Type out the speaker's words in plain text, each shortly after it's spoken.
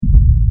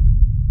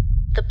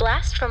The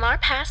Blast from Our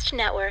Past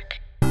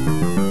Network.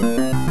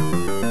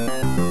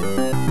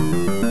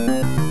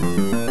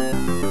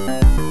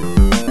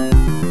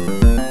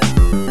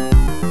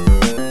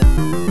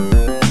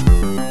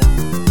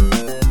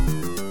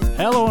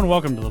 Hello and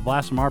welcome to the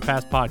Blast from Our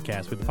Past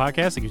podcast, with the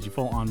podcast that gives you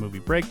full-on movie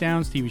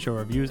breakdowns, TV show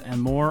reviews,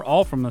 and more,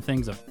 all from the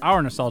things of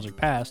our nostalgic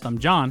past. I'm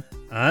John.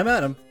 I'm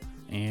Adam.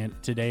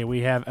 And today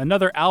we have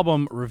another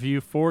album review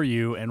for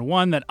you, and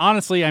one that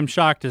honestly I'm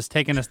shocked has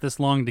taken us this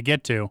long to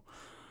get to.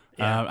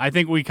 Yeah. I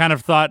think we kind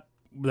of thought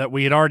that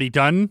we had already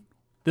done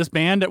this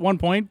band at one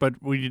point,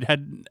 but we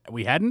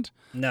hadn't.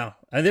 No,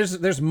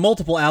 there's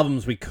multiple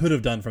albums we could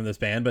have done from this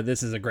band, but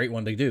this is a great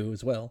one to do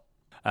as well.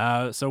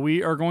 So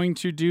we are going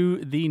to do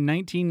the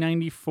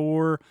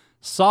 1994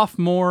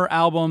 sophomore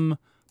album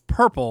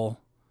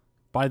Purple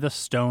by the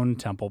Stone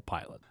Temple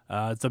Pilots.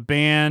 It's a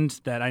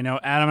band that I know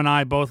Adam and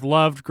I both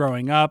loved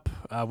growing up.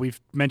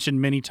 We've mentioned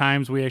many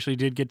times we actually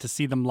did get to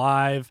see them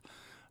live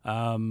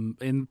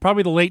in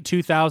probably the late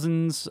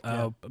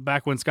 2000s,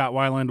 back when Scott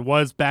Weiland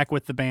was back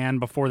with the band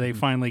before they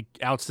finally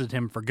ousted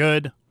him for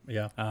good.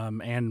 Yeah.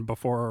 And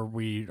before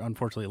we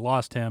unfortunately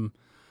lost him.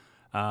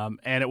 And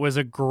it was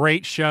a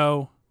great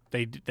show.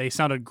 They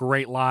sounded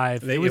great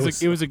live. It was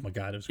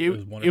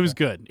wonderful. It was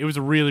good. It was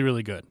really,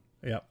 really good.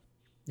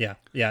 Yeah.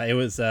 It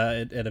was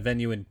at a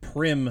venue in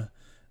Primm,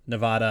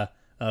 Nevada,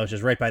 which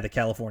is right by the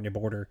California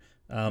border.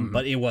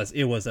 But it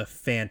was a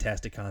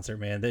fantastic concert,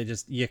 man.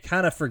 You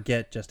kind of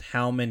forget just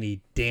how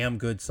many damn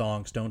good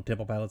songs Stone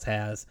Temple Pilots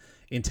has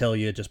until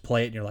you just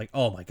play it and you're like,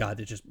 oh my God,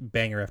 they're just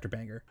banger after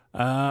banger.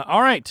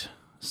 All right.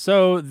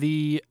 So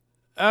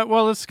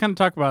let's kind of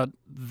talk about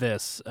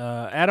this.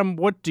 Adam,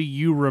 what do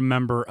you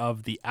remember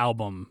of the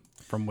album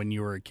from when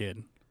you were a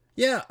kid?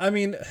 Yeah, I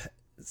mean,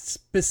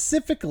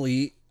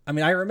 specifically,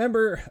 I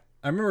remember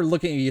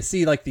looking, you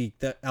see like the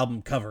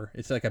album cover.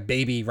 It's like a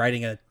baby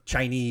riding a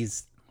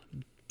Chinese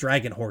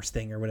dragon horse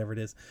thing or whatever it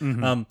is.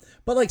 Mm-hmm.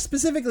 But like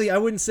specifically, I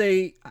wouldn't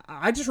say,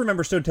 I just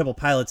remember Stone Temple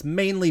Pilots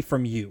mainly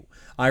from you.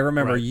 I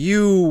remember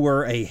you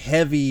were a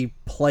heavy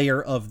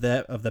player of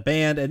the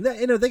band, and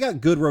they got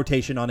good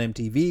rotation on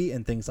MTV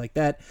and things like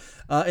that.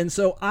 And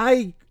so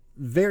I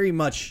very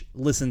much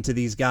listened to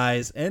these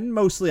guys, and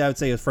mostly I would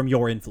say from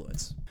your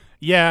influence.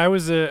 Yeah, I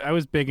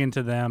was big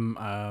into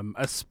them,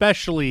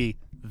 especially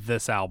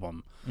this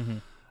album. Mm-hmm.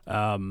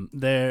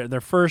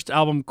 Their first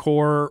album,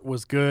 Core,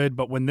 was good,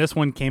 but when this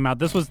one came out,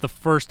 this was the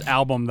first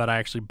album that I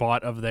actually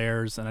bought of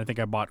theirs, and I think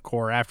I bought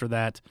Core after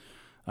that.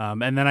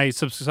 And then I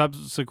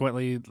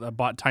subsequently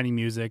bought Tiny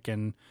Music,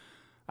 and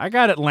I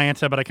got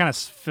Atlanta, but I kind of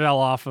fell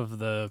off of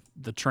the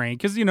train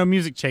because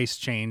music tastes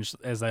change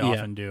as they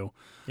often do.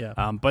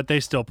 Yeah. But they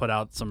still put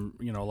out some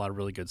a lot of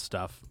really good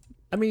stuff.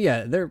 I mean,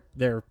 yeah,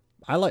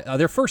 I like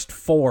their first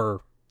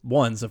four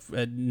ones of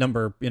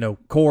number,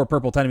 Core,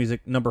 Purple, Tiny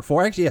Music, number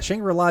 4. Actually, yeah,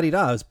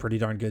 Shangri-La-Dee-Da is pretty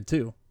darn good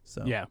too.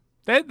 So yeah,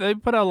 they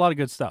put out a lot of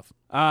good stuff.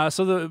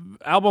 So the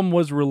album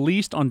was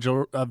released on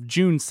June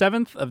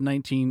 7th of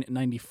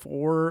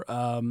 1994.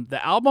 The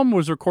album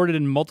was recorded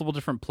in multiple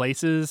different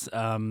places,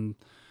 and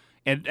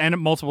at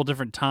multiple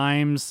different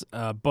times.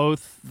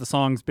 Both the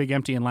songs "Big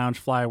Empty" and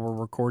 "Loungefly" were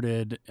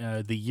recorded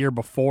the year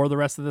before the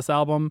rest of this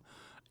album,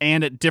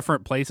 and at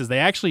different places. They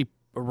actually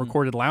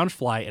recorded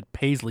 "Loungefly" at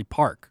Paisley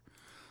Park,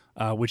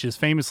 which is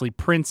famously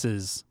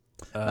Prince's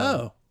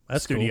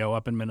studio cool.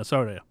 up in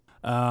Minnesota.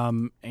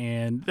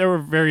 And there were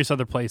various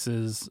other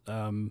places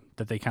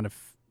that they kind of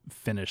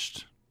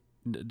finished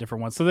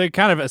different ones. So they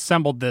kind of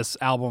assembled this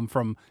album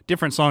from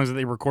different songs that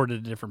they recorded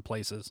at different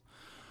places.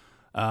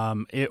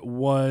 It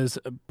was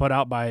put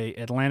out by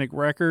Atlantic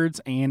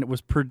Records, and it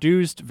was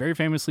produced very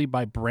famously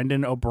by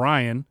Brendan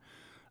O'Brien,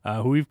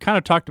 who we've kind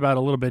of talked about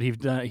a little bit.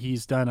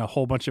 He's done a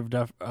whole bunch of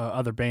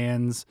other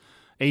bands: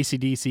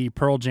 AC/DC,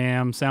 Pearl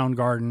Jam,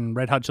 Soundgarden,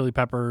 Red Hot Chili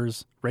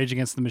Peppers, Rage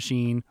Against the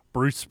Machine,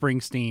 Bruce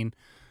Springsteen.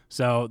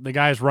 So the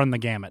guys run the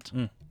gamut.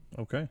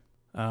 Okay.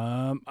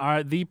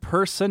 The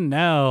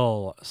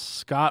personnel.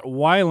 Scott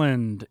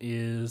Weiland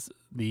is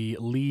the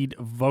lead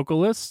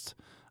vocalist.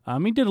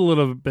 He did a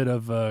little bit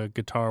of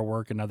guitar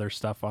work and other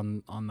stuff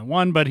on the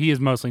one, but he is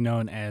mostly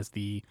known as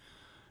the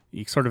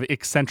sort of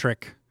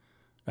eccentric,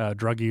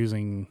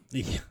 drug-using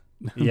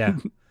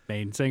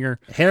main singer.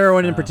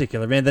 Heroin in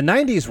particular. Man, the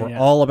 90s were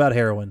all about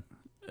heroin.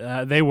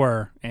 They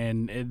were,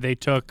 and they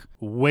took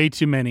way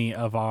too many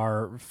of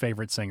our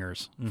favorite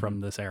singers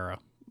from this era.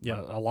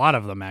 Yeah, a lot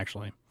of them,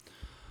 actually.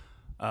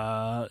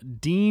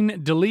 Dean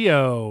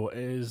DeLeo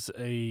is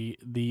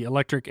the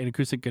electric and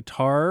acoustic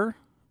guitar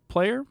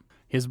player.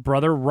 His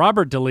brother,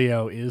 Robert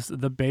DeLeo, is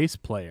the bass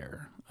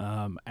player.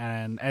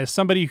 And as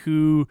somebody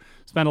who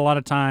spent a lot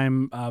of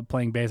time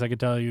playing bass, I can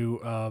tell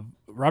you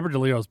Robert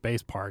DeLeo's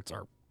bass parts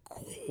are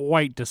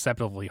quite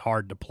deceptively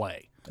hard to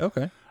play.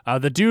 Okay.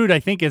 The dude, I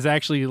think, was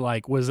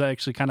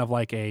actually kind of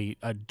like a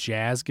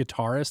jazz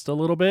guitarist a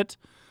little bit,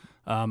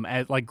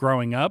 at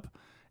growing up,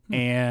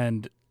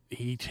 and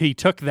he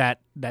took that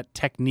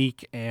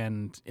technique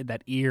and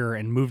that ear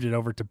and moved it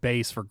over to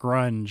bass for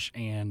grunge.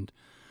 And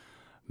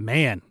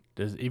man,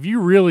 if you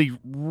really,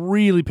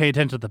 really pay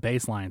attention to the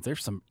bass lines,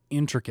 there's some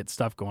intricate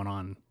stuff going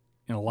on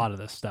in a lot of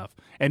this stuff,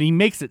 and he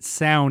makes it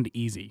sound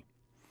easy.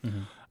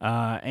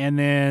 And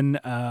then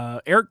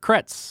Eric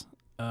Kretz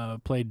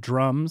played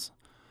drums,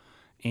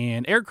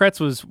 and Eric Kretz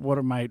was one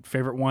of my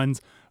favorite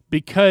ones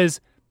because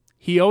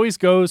he always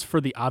goes for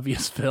the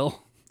obvious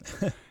fill.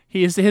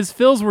 His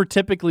fills were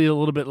typically a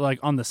little bit like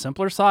on the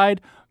simpler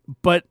side,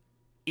 but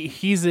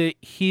he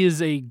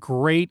is a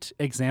great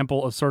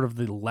example of sort of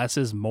the less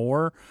is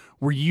more,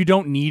 where you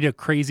don't need a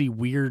crazy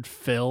weird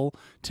fill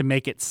to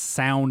make it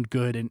sound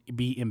good and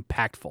be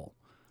impactful.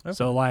 Okay.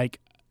 So like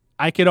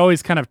I could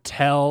always kind of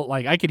tell,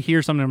 like I could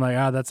hear something, I'm like,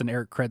 that's an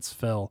Eric Kretz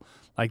fill.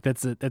 Like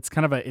that's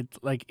kind of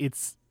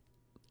it's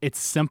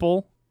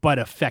simple but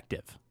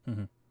effective.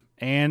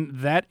 And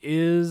that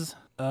is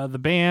the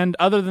band.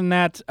 Other than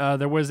that,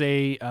 there was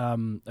a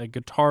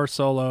guitar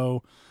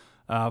solo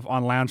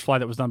on Loungefly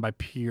that was done by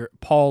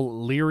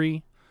Paul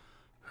Leary,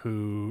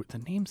 who the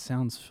name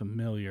sounds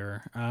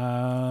familiar.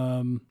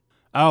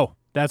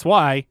 That's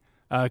why,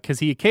 because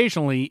he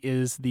occasionally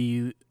is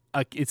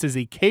it's his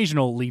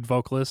occasional lead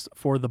vocalist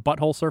for the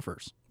Butthole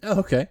Surfers. Oh,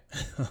 okay.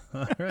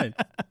 All right.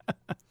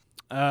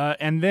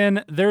 And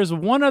then there's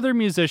one other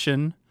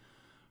musician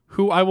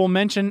who I will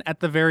mention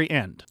at the very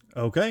end.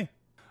 Okay.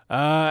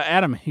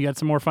 Adam, you got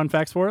some more fun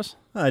facts for us?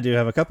 I do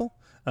have a couple.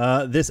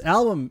 This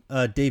album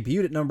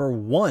debuted at number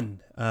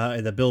 1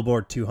 in the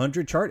Billboard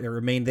 200 chart. It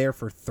remained there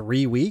for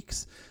 3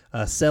 weeks,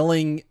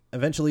 selling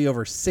eventually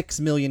over 6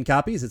 million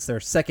copies. It's their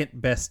second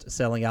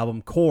best-selling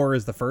album. Core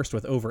is the first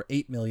with over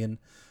 8 million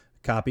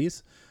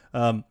copies.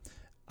 So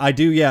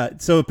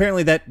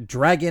apparently that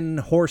dragon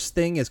horse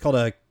thing is called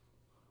a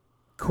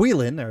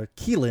Qilin, or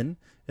Qilin,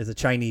 is a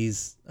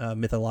Chinese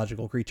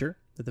mythological creature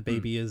that the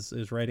baby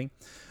is writing.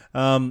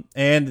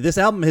 And this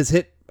album has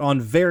hit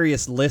on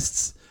various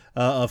lists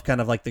of kind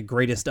of like the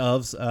greatest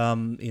ofs.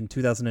 In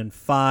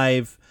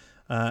 2005,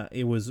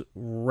 it was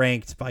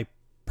ranked by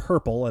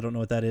Purple. I don't know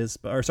what that is,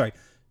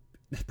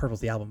 Purple's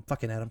the album.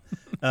 Fucking Adam.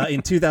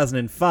 In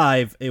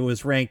 2005, it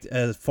was ranked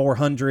as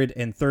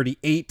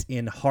 438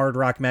 in Hard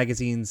Rock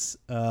Magazine's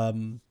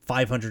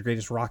 500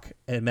 greatest rock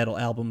and metal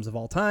albums of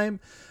all time.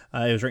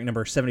 It was ranked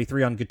number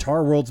 73 on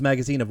Guitar World's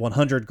magazine of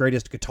 100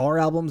 greatest guitar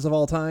albums of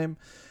all time.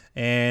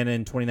 And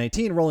in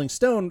 2019, Rolling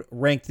Stone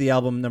ranked the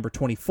album number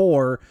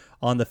 24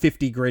 on the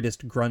 50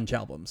 greatest grunge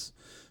albums.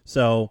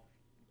 So,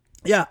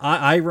 yeah,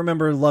 I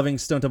remember loving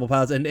Stone Temple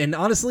Pilots. And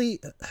honestly,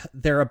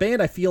 they're a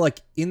band I feel like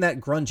in that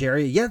grunge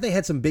area. Yeah, they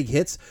had some big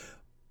hits,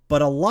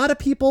 but a lot of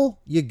people,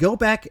 you go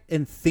back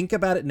and think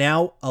about it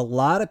now, a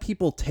lot of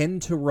people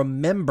tend to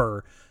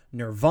remember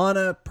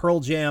Nirvana, Pearl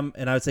Jam,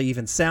 and I would say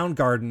even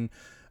Soundgarden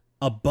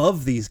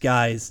above these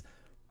guys.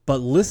 But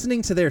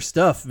listening to their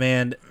stuff,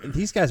 man,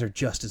 these guys are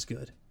just as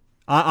good.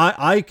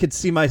 I could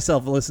see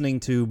myself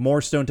listening to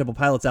more Stone Temple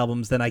Pilots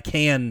albums than I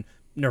can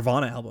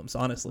Nirvana albums,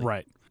 honestly.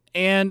 Right.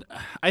 And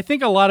I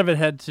think a lot of it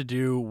had to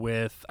do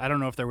with, I don't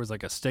know if there was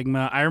like a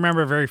stigma. I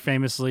remember very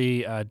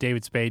famously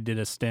David Spade did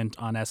a stint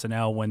on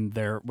SNL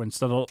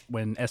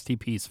when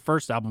STP's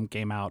first album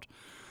came out,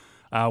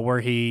 where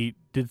he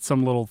did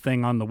some little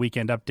thing on the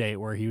Weekend Update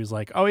where he was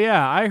like, oh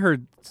yeah, I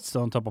heard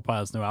Stone Temple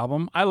Pilots' new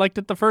album. I liked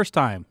it the first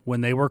time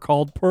when they were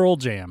called Pearl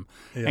Jam,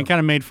 and kind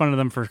of made fun of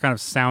them for kind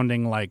of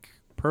sounding like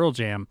Pearl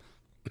Jam,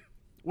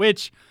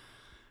 which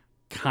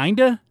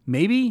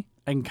maybe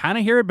I can kind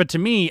of hear it, but to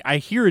me, I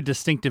hear a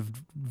distinctive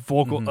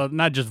vocal,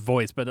 not just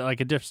voice, but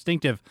like a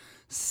distinctive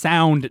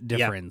sound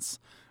difference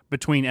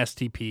between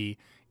STP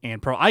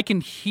and Pearl. I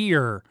can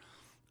hear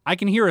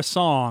a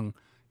song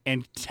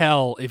and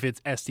tell if it's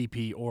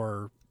STP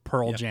or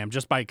Pearl Jam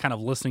just by kind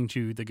of listening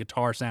to the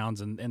guitar sounds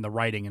and the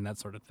writing and that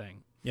sort of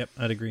thing. Yep,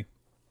 I'd agree.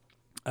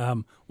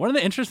 One of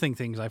the interesting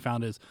things I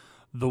found is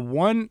the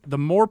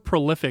more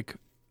prolific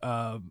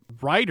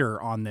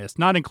writer on this,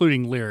 not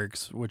including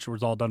lyrics, which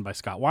was all done by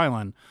Scott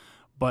Weiland,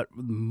 but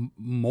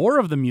more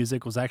of the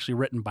music was actually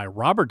written by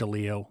Robert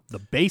DeLeo, the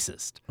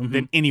bassist,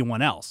 than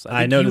anyone else.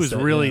 I think he was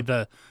really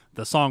the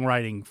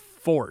songwriting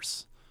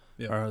force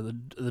or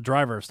the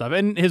driver of stuff.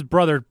 And his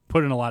brother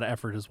put in a lot of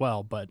effort as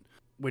well, but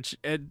which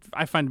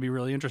I find to be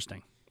really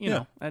interesting. You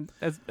know, and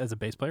as a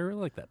bass player, I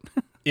really like that.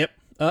 Yep.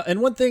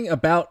 And one thing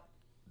about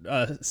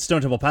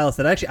Stone Temple Pilots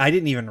that actually I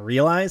didn't even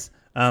realize.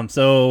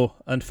 So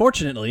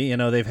unfortunately,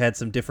 they've had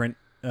some different.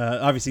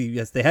 Obviously,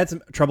 yes, they had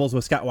some troubles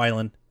with Scott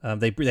Weiland.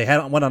 They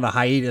went on a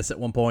hiatus at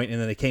one point,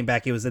 and then they came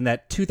back. It was in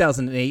that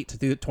 2008 to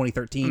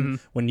 2013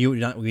 when you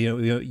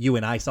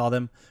and I saw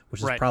them,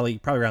 which is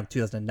probably around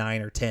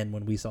 2009 or 10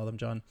 when we saw them,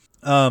 John.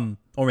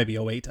 Or maybe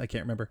 08, I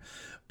can't remember.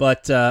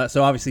 But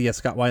so obviously, yes,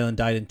 Scott Weiland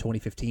died in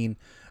 2015.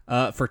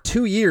 For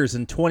 2 years,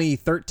 in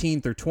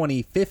 2013 through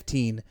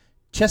 2015,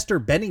 Chester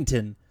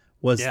Bennington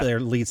was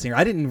their lead singer.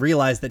 I didn't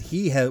realize that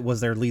he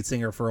was their lead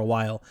singer for a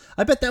while.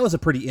 I bet that was a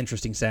pretty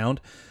interesting sound.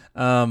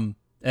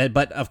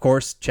 But of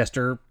course,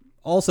 Chester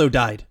also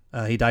died.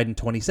 He died in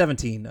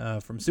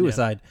 2017 from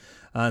suicide.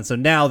 And so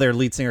now their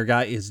lead singer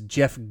guy is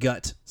Jeff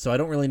Gutt. So I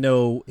don't really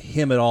know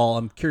him at all.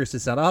 I'm curious to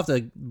sound. I'll have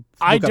to.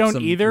 I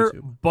don't either,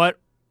 YouTube. But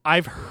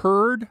I've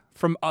heard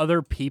from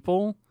other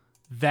people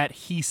that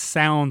he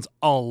sounds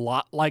a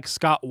lot like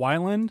Scott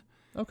Weiland,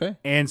 Okay.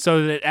 And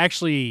so that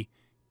actually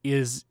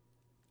is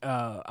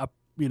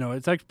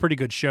it's like a pretty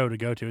good show to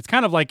go to. It's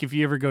kind of like if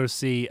you ever go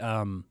see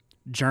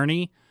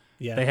Journey.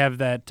 Yeah. They have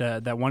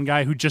that one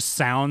guy who just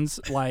sounds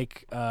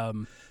like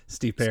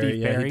Steve Perry. Steve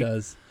Yeah, Perry. he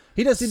does.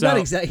 He does. He's So- not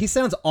exact. He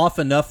sounds off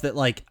enough that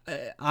like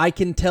I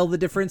can tell the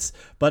difference.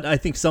 But I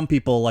think some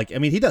people like. I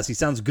mean, he does. He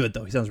sounds good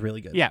though. He sounds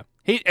really good. Yeah.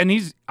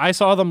 I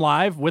saw them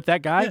live with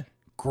that guy. Yeah.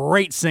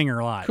 Great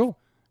singer live. Cool.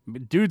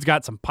 Dude's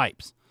got some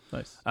pipes.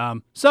 Nice.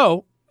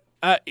 So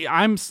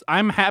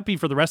I'm happy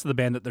for the rest of the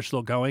band that they're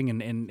still going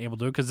and able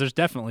to do it, because there's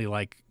definitely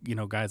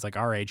guys like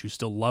our age who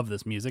still love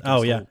this music. And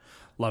Oh, still yeah.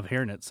 love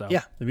hearing it. So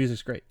Yeah, the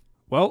music's great.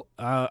 Well,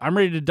 I'm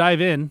ready to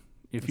dive in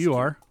if you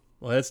are.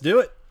 Well, let's do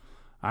it.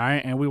 All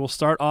right, and we will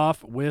start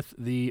off with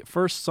the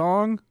first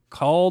song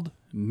called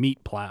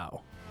Meat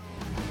Plow.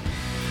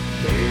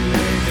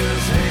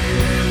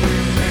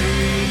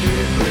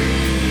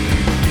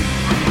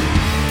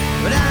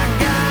 But I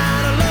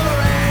got a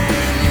lover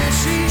and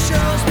she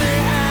shows me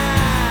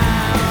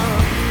how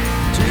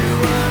to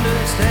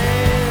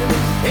understand,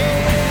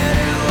 yeah,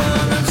 to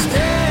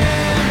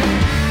understand.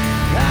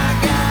 I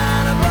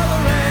got a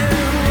brother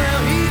and,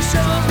 well, he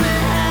shows me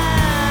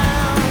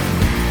how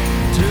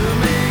to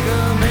make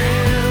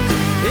amends,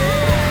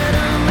 yeah,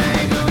 to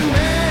make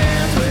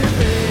amends with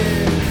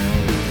it.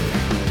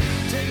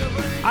 Take a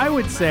break. I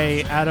would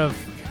say out of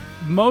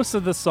most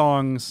of the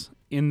songs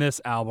in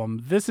this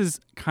album, this is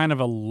kind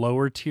of a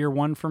lower tier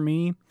one for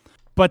me.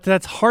 But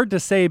that's hard to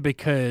say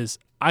because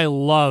I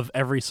love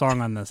every song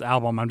on this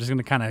album. I'm just going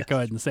to kind of go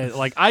ahead and say it.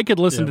 Like, I could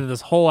listen to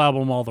this whole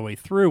album all the way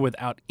through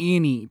without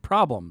any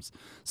problems.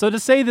 So to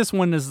say this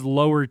one is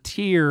lower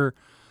tier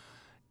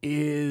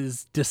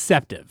is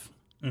deceptive.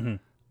 The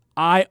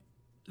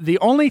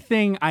only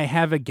thing I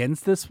have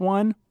against this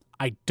one,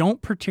 I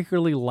don't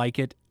particularly like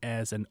it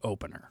as an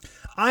opener.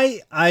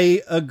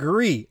 I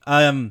agree.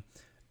 And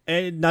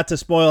not to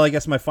spoil, I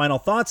guess, my final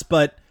thoughts,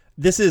 but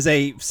this is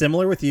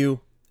similar with you.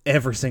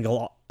 Every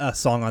single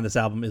song on this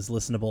album is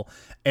listenable,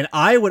 and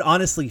I would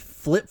honestly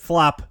flip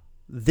flop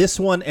this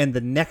one and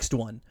the next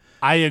one.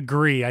 I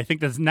agree. I think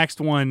this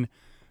next one,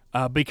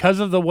 because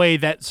of the way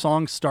that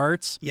song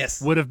starts, Yes.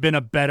 would have been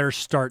a better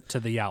start to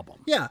the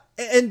album. Yeah,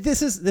 and this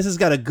has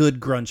got a good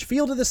grunge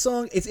feel to this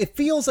song. It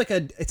feels like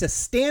it's a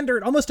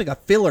standard, almost like a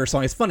filler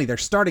song. It's funny, they're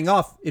starting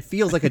off. It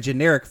feels like a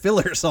generic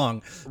filler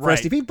song for Right.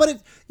 STP,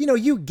 but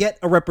you get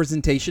a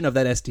representation of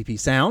that STP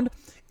sound.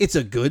 It's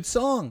a good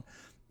song.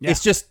 Yeah.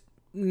 It's just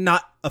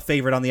not a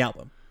favorite on the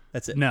album.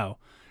 That's it. No.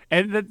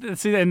 And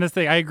and this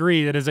thing, I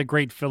agree, that is a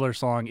great filler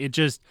song. It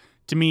just,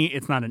 to me,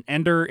 it's not an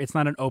ender. It's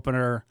not an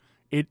opener.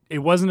 It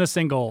wasn't a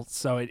single,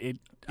 so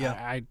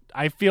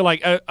I feel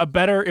like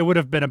it would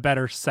have been a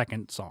better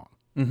second song.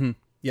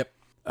 Yep.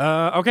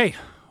 Okay,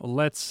 well,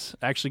 let's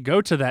actually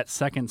go to that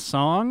second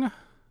song,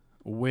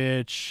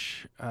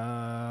 which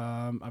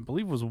I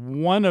believe was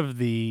one of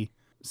the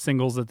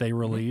singles that they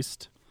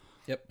released.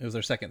 Yep. It was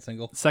their second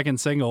single. Second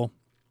single,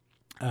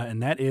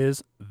 and that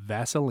is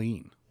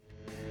Vaseline.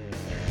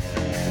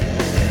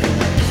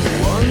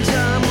 One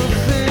time a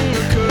thing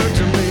occurred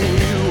to me.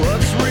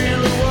 What's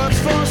real and what's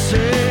for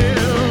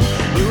sale?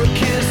 Blew a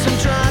kiss and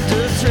tried to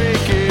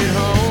take it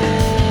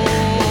home.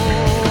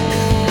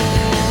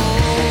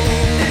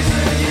 Is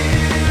it you?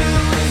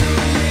 Is it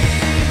me?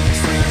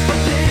 Search for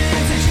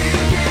things that you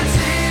can't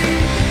see.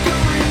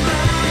 Going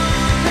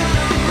round out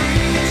of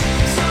reach.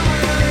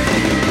 Somewhere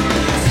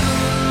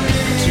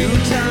in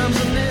 2 times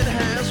and it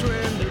has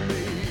rendered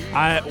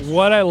me.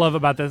 What I love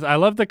about this, I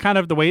love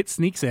the way it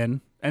sneaks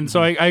in. And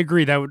so I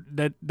agree that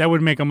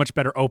would make a much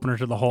better opener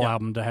to the whole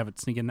album to have it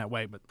sneak in that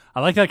way. But I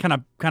like that kind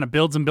of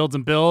builds and builds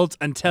and builds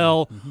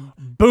until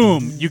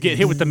boom, you get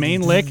hit with the main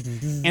lick,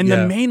 and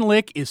the main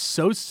lick is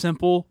so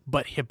simple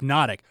but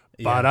hypnotic.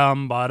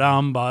 Ba-dum,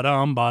 ba-dum,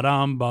 ba-dum,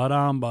 ba-dum,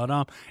 ba-dum,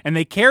 ba-dum. And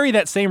they carry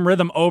that same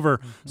rhythm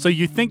over, so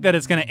you think that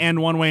it's going to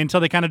end one way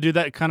until they kind of do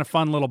that kind of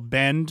fun little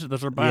bend.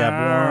 That's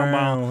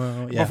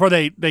before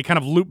they kind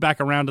of loop back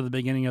around to the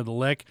beginning of the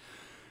lick.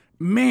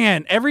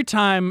 Man, every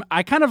time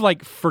I kind of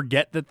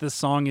forget that this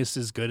song is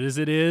as good as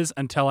it is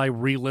until I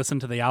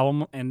re-listen to the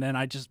album, and then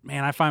I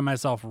find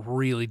myself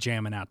really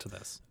jamming out to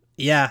this.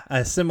 Yeah,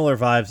 similar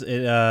vibes.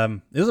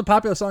 It was a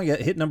popular song. It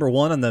hit number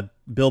 1 on the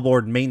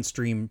Billboard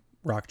mainstream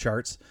rock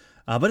charts.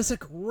 But it's a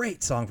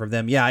great song from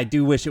them. Yeah, I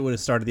do wish it would have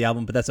started the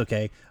album, but that's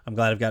okay. I'm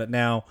glad I've got it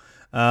now.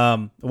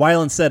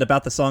 Weiland said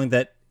about the song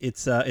that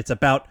it's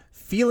about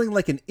feeling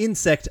like an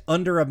insect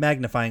under a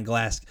magnifying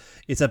glass.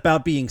 It's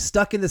about being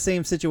stuck in the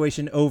same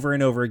situation over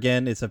and over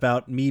again. It's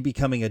about me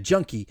becoming a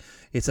junkie.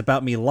 It's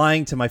about me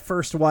lying to my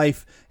first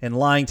wife and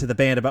lying to the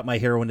band about my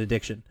heroin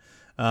addiction.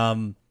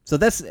 So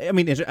that's, I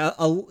mean,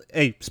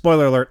 a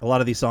spoiler alert, a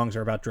lot of these songs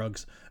are about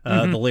drugs.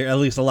 At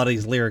least a lot of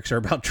these lyrics are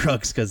about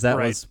drugs, because that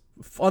was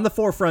on the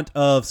forefront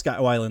of Scott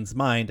Weiland's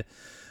mind.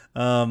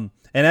 And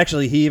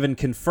actually, he even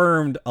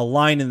confirmed a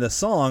line in the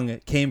song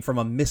came from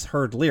a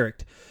misheard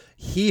lyric.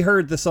 He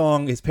heard the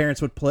song, his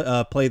parents would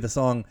play the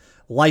song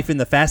Life in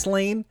the Fast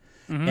Lane,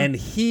 and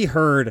he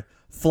heard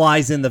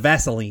Flies in the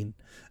Vaseline.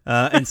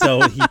 And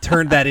so he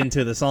turned that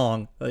into the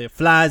song. It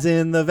flies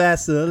in the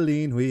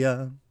Vaseline, we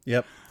are.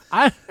 Yep.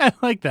 I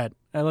like that.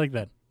 I like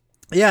that.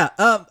 Yeah,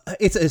 I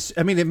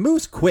mean, it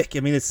moves quick. I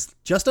mean, it's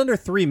just under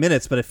 3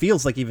 minutes, but it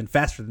feels like even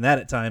faster than that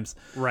at times.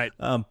 Right.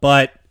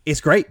 But it's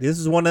great. This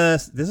is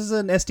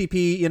an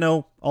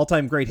STP,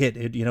 all-time great hit.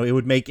 It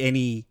would make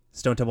any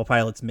Stone Temple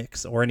Pilots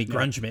mix or any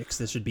grunge mix.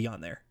 This should be on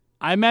there.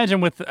 I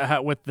imagine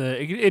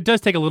it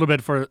does take a little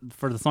bit for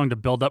the song to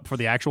build up for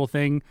the actual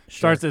thing.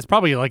 It's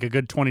probably like a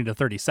good 20 to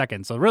 30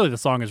 seconds. So really the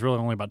song is really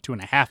only about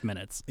 2.5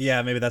 minutes.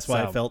 Yeah, maybe that's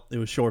why I felt it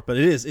was short, but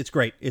it's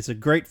great. It's a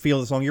great feel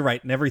of the song. You're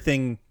right. And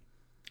everything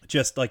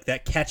just like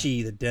that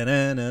catchy, the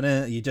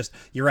da-na-na-na,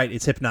 you're right.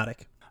 It's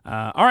hypnotic.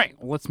 All right,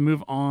 let's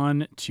move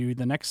on to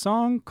the next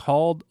song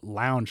called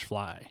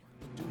Loungefly.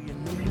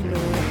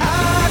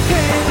 I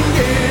can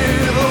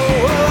give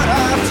what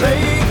I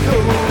take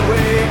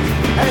away,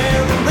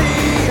 and the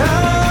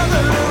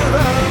other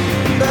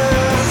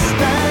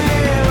understands.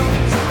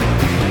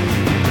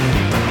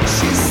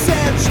 She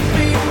said she'd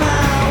be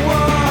my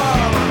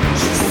woman,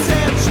 she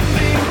said she'd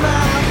be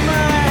my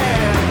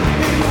man,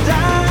 and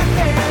I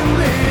can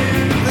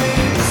live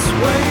this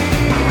way.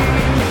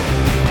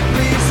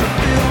 Please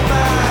fulfill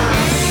my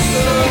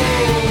soul.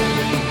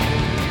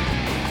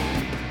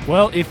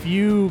 Well, if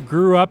you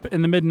grew up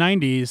in the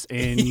mid-90s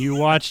and you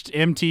watched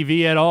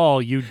MTV at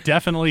all, you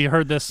definitely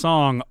heard this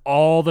song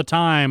all the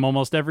time,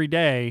 almost every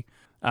day.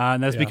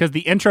 And that's because the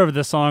intro of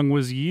this song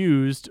was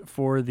used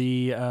for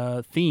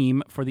the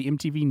theme for the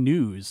MTV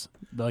News,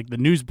 like the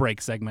news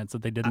break segments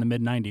that they did in the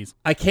mid-90s.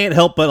 I can't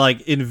help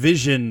but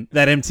envision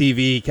that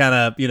MTV kind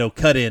of,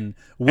 cut in.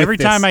 With Every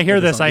time I hear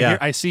this, song.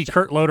 I see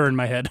Kurt Loder in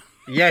my head.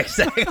 Yeah,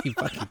 exactly.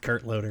 Fucking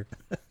Kurt Loder.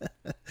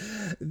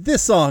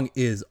 This song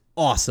is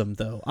awesome,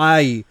 though.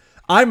 I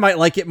might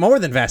like it more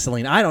than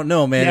Vaseline. I don't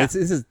know, man. Yeah.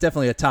 This is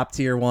definitely a top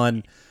tier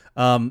one.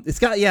 It's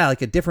got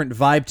like a different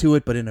vibe to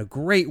it, but in a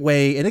great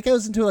way, and it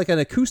goes into like an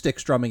acoustic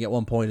strumming at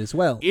one point as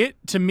well.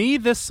 To me,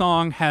 this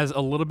song has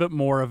a little bit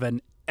more of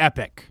an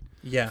epic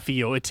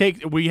feel.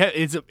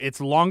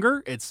 It's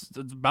longer. It's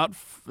about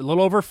a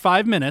little over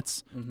 5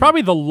 minutes. Mm-hmm.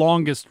 Probably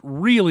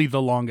really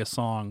the longest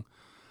song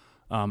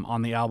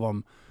on the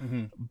album.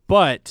 Mm-hmm.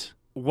 But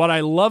what I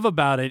love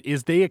about it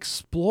is they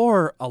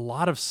explore a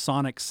lot of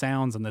sonic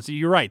sounds in this.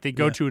 You're right. They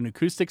go to an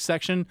acoustic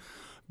section.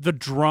 The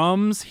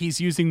drums,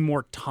 he's using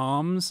more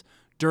toms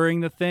during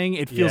the thing.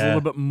 It feels a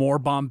little bit more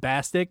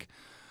bombastic.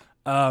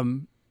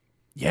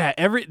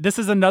 This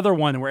is another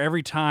one where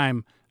every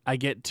time I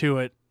get to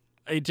it,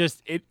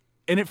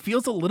 it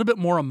feels a little bit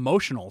more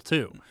emotional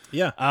too.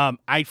 Yeah.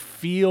 I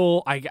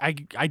feel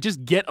I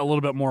just get a little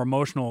bit more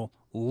emotional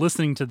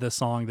listening to this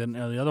song than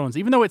the other ones,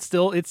 even though it's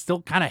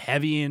still kind of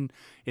heavy and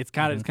it's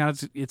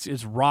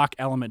rock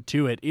element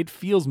to it. It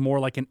feels more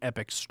like an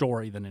epic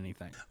story than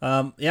anything.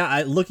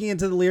 Looking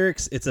into the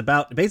lyrics, it's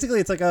about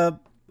basically it's like a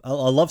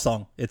love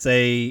song. It's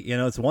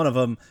it's one of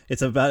them.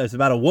 It's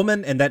about a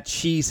woman and that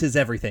she's his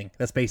everything.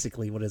 That's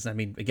basically what it is. I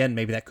mean, again,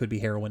 maybe that could be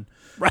heroin.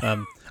 Right.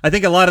 I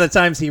think a lot of the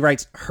times he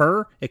writes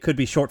her. It could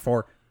be short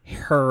for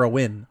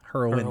heroin.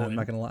 I'm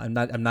not gonna lie.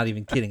 I'm not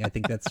even kidding. I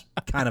think that's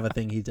kind of a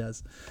thing he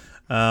does.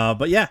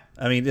 But yeah,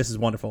 I mean, this is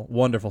wonderful.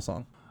 Wonderful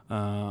song.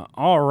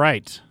 All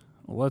right.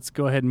 Let's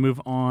go ahead and move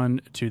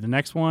on to the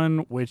next one,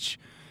 which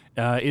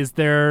was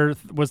their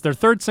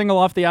third single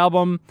off the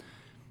album,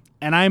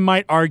 and I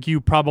might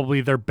argue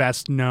probably their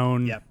best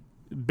known,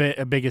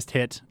 biggest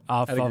hit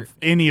off of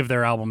any of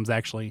their albums,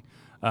 actually,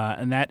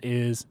 and that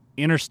is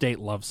Interstate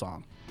Love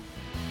Song.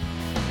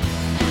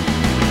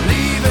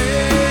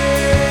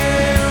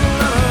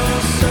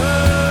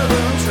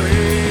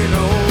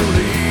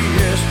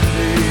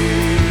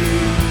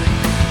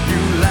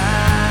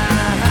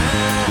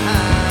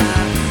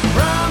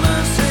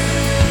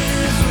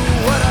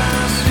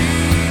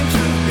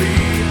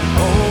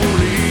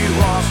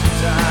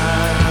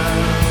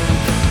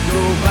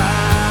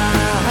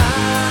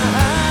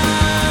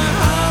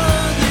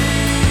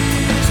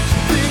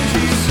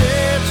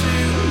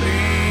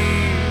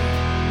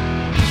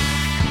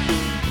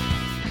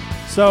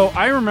 So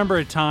I remember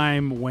a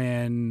time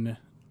when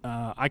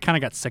I kind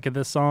of got sick of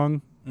this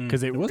song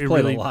because it was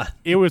played a lot.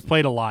 It was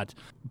played a lot,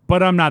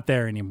 but I'm not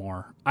there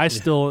anymore. I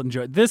still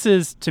enjoy it. This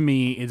is, to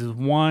me, it is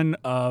one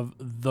of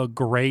the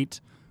great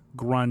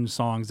grunge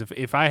songs.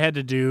 If I had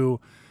to do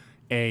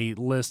a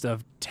list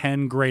of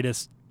 10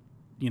 greatest,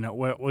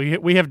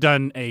 we have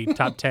done a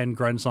top 10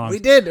 grunge songs. We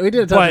did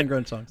a top 10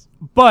 grunge songs.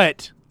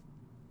 But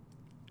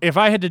if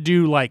I had to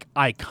do like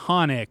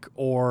iconic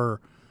or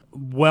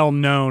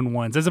well-known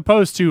ones as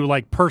opposed to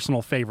like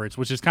personal favorites,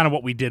 which is kind of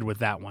what we did with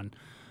that one,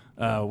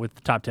 with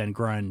the top 10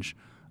 grunge.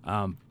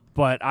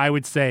 But I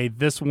would say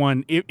this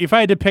one, if I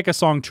had to pick a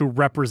song to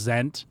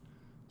represent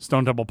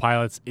Stone Temple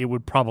Pilots, it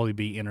would probably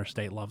be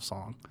Interstate Love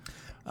Song.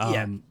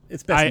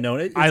 It's best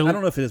known. I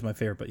don't know if it is my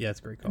favorite, but yeah, it's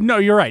a great call. No,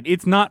 you're right.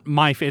 It's not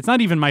it's not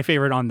even my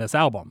favorite on this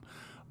album.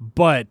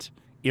 But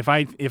if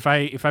I've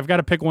got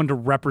to pick one to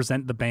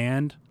represent the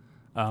band,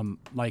 in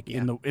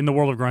the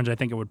world of grunge, I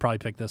think it would probably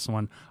pick this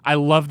one. I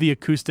love the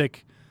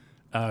acoustic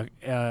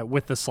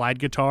with the slide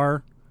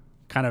guitar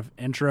kind of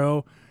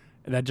intro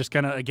that just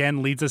kind of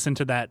again leads us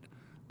into that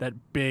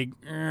big.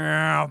 They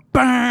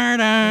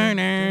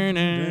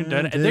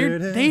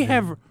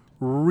have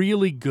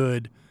really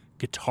good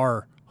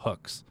guitar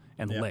hooks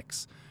and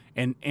licks,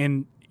 and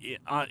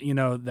you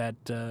know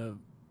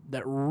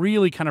that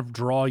really kind of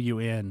draw you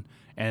in.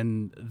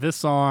 And this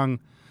song,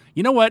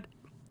 you know what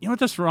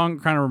this song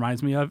kind of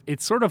reminds me of?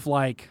 It's sort of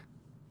like,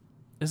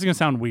 this is gonna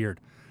sound weird.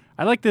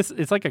 I like this.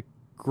 It's like a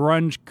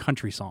grunge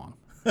country song.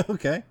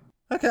 Okay.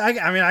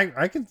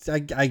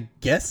 I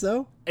guess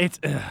so.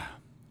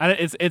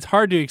 It's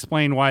hard to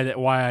explain why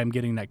I'm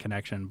getting that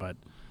connection, but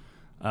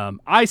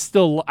I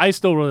still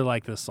really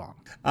like this song.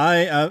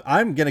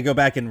 I'm gonna go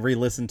back and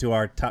re-listen to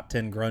our top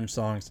 10 grunge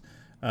songs.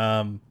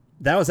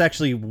 That was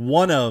actually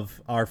one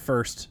of our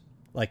first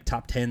like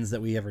top 10s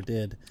that we ever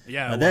did.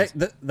 Yeah,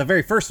 the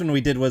very first one we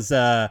did was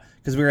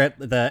because we were at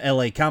the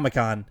LA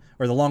Comic-Con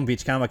or the Long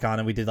Beach Comic-Con,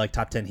 and we did like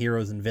top 10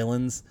 heroes and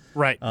villains.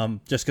 Right.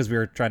 Just because we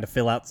were trying to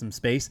fill out some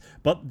space.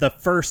 But the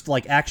first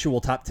like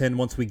actual top 10,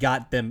 once we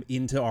got them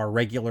into our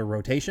regular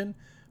rotation,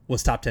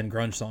 was top 10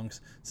 grunge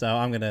songs. So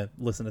I'm going to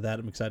listen to that.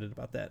 I'm excited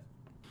about that.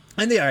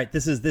 And all right,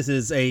 this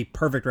is a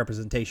perfect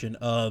representation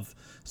of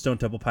Stone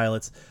Temple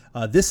Pilots.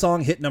 This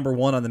song hit number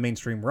 1 on the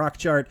mainstream rock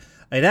chart.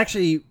 It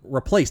actually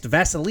replaced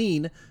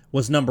Vaseline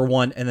was number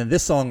 1, and then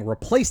this song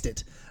replaced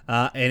it.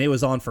 And it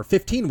was on for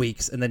 15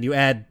 weeks, and then you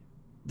add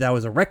that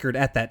was a record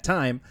at that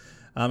time.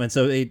 And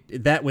so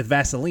that with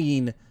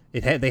Vaseline,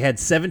 they had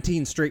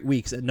 17 straight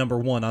weeks at number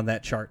 1 on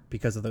that chart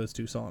because of those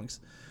two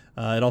songs.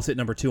 It also hit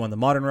number 2 on the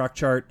modern rock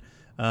chart.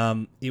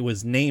 It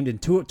was named in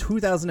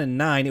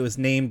 2009. It was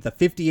named the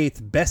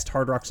 58th best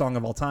hard rock song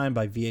of all time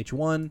by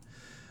VH1.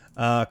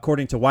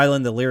 According to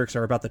Weiland, the lyrics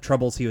are about the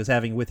troubles he was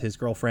having with his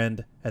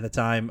girlfriend at the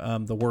time.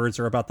 The words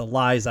are about the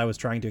lies I was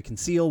trying to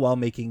conceal while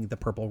making the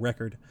Purple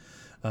Record.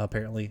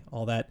 Apparently,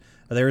 all that.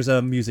 There's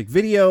a music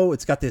video.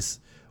 It's got this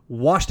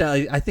washed out.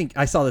 I think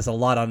I saw this a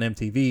lot on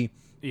MTV.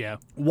 Yeah.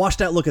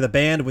 Washed out look of the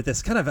band with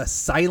this kind of a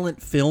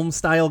silent film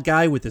style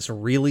guy with this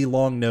really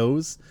long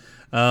nose.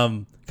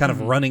 Kind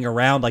of running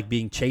around like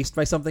being chased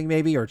by something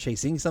maybe, or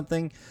chasing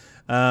something.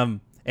 And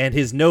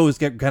his nose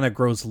kind of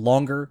grows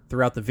longer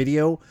throughout the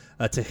video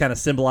to kind of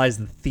symbolize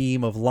the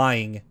theme of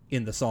lying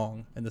in the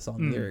song and the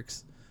song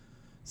lyrics.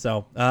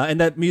 So,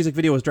 and that music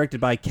video was directed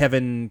by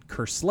Kevin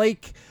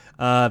Kerslake.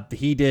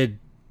 He did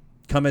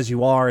Come As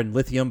You Are and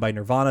Lithium by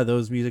Nirvana,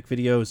 those music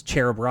videos.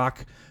 Cherub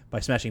Rock by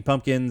Smashing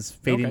Pumpkins,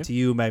 Fade Into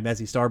You by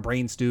Mazzy Star,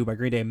 Brain Stew by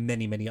Green Day, and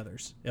many, many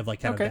others of like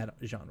kind of that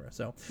genre.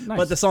 So, nice.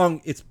 But the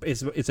song,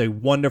 it's a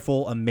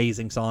wonderful,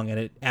 amazing song, and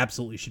it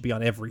absolutely should be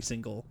on every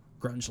single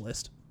grunge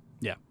list.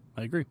 Yeah,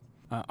 I agree.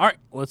 All right,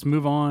 let's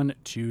move on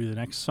to the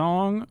next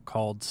song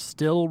called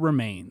Still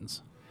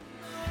Remains.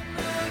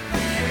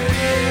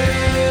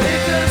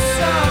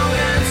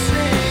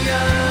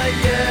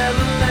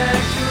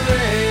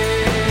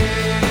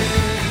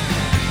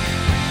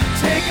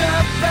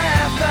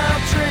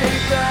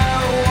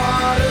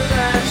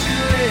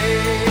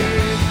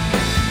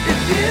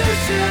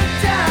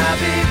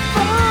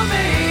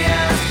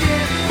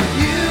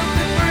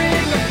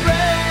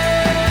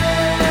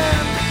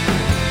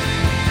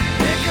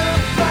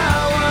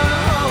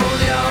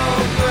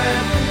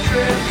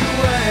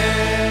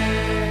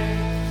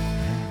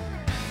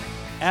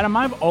 Adam,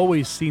 I've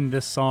always seen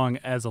this song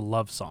as a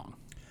love song.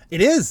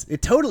 It is.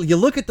 It totally. You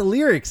look at the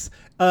lyrics.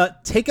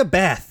 Take a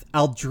bath.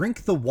 I'll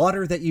drink the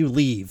water that you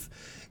leave.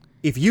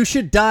 If you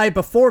should die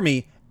before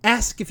me,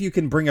 ask if you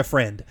can bring a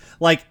friend.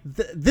 Like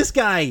this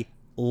guy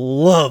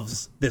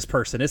loves this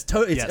person. It's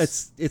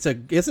a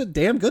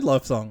damn good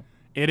love song.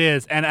 It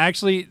is. And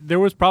actually, there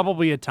was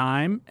probably a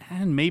time,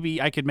 and maybe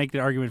I could make the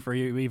argument for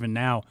you even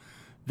now.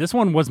 This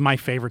one was my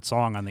favorite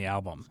song on the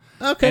album.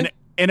 Okay.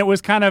 And it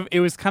was kind of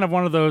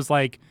one of those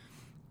like,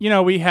 you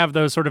know, we have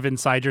those sort of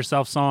inside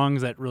yourself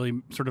songs that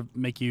really sort of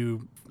make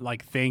you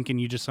like think,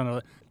 and you just kind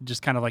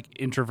of like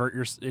introvert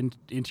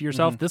into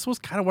yourself. This was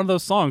kind of one of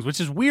those songs, which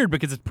is weird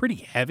because it's pretty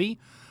heavy,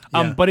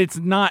 but it's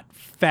not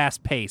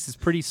fast paced. It's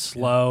pretty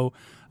slow.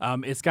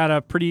 It's got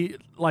a pretty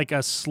like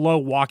a slow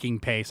walking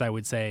pace, I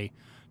would say,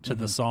 to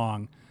the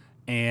song.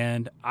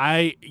 And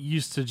I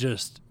used to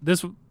just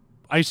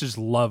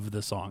love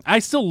the song. I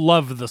still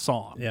love the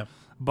song. Yeah.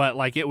 But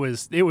like it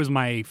was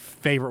my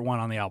favorite one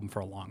on the album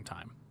for a long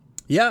time.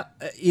 Yeah,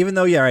 even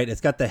though, right,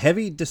 it's got the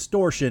heavy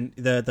distortion,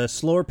 the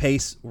slower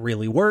pace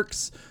really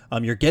works.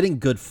 You're getting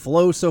good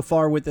flow so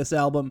far with this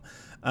album.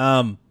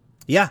 The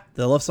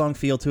love song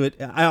feel to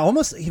it. I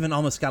almost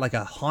got like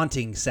a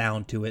haunting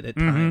sound to it at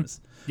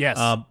times. Yes.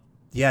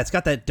 It's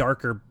got that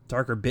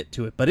darker bit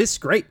to it, but it's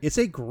great. It's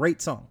a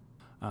great song.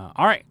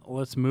 All right,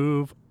 let's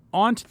move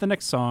on to the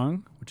next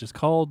song, which is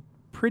called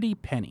Pretty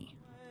Penny.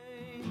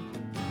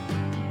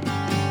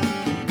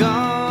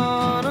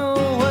 Gone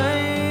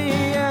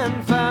away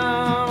and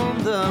found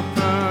the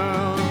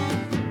pearl,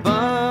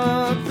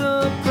 but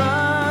the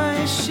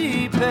price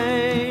she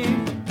paid.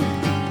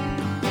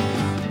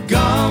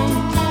 Gone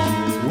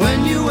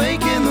when you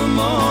wake in the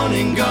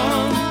morning,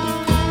 gone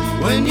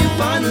when you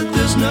find that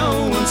there's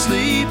no one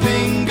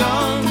sleeping,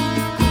 gone.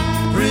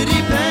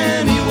 Pretty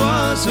penny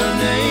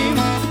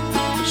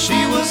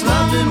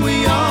and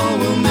we all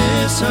will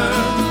miss her.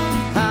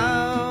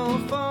 How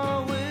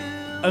far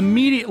will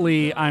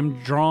Immediately, I'm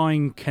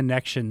drawing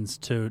connections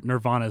to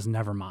Nirvana's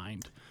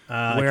Nevermind,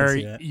 I can where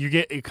see that. you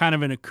get kind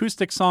of an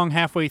acoustic song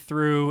halfway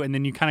through, and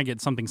then you kind of get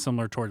something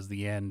similar towards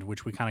the end,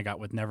 which we kind of got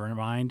with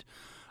Nevermind.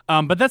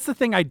 But that's the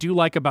thing I do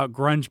like about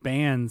grunge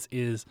bands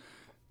is,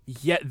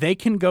 they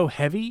can go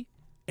heavy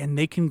and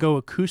they can go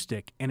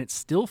acoustic, and it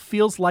still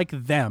feels like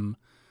them,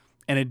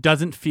 and it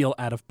doesn't feel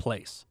out of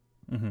place.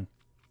 Mm-hmm.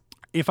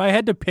 If I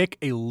had to pick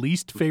a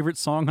least favorite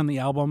song on the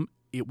album,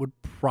 it would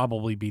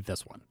probably be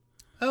this one.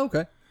 Oh,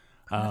 okay.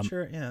 I'm not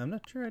sure. Yeah, I'm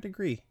not sure I'd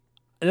agree.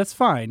 That's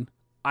fine.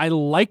 I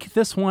like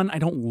this one. I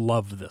don't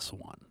love this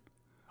one.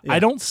 Yeah. I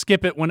don't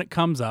skip it when it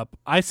comes up.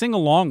 I sing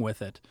along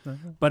with it.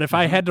 But if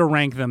I had to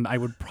rank them, I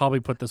would probably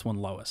put this one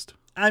lowest.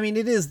 I mean,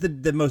 it is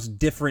the most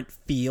different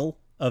feel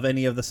of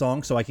any of the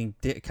songs, so I can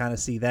kind of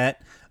see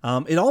that.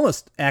 It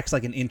almost acts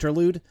like an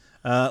interlude.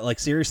 Like,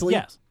 seriously?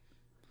 Yes.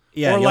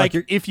 Yeah. Or you're like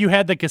you're- if you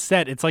had the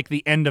cassette, it's like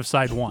the end of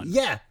side one.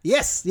 Yeah.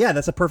 Yes. Yeah.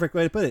 That's a perfect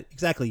way to put it.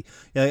 Exactly.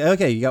 Yeah,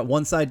 okay. You got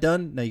one side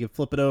done. Now you can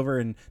flip it over,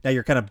 and now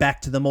you're kind of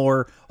back to the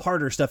more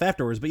harder stuff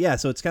afterwards. But yeah,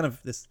 so it's kind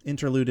of this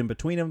interlude in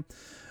between them.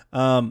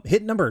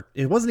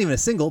 It wasn't even a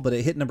single, but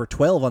it hit number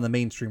 12 on the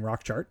mainstream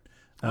rock chart.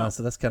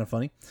 So that's kind of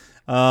funny.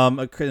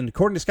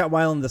 According to Scott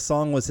Weiland, the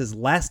song was his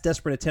last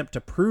desperate attempt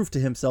to prove to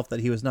himself that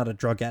he was not a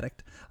drug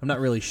addict. I'm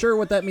not really sure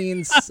what that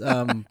means,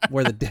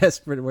 where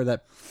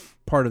that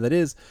part of that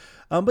is.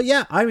 But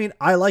yeah, I mean,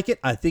 I like it.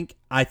 I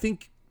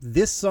think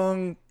this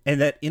song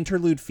and that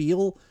interlude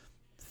feel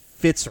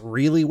fits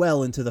really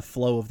well into the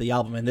flow of the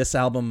album. And this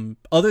album,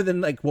 other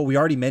than like what we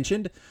already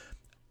mentioned,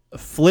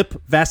 flip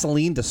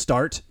Vaseline to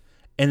start,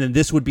 and then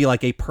this would be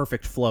like a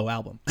perfect flow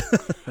album.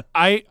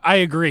 I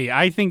agree.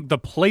 I think the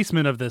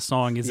placement of this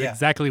song is Yeah.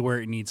 exactly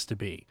where it needs to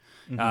be.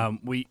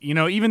 We,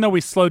 even though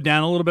we slowed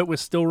down a little bit with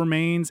Still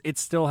Remains, it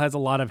still has a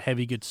lot of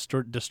heavy,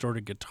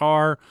 distorted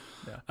guitar,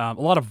 a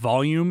lot of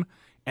volume,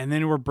 and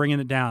then we're bringing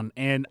it down.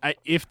 And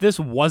if this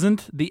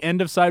wasn't the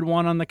end of side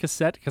one on the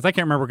cassette, because I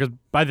can't remember, because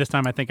by this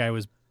time I think I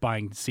was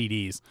buying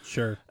CDs.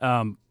 Sure.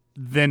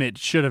 Then it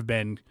should have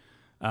been,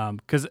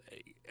 because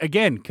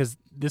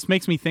this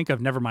makes me think of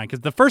Nevermind,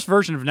 because the first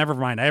version of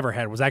Nevermind I ever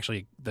had was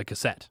actually the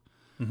cassette,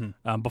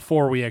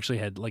 before we actually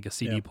had like a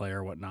CD player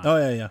or whatnot.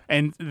 Oh yeah.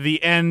 And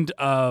the end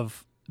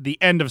of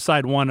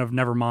side one of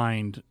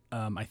Nevermind,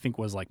 I think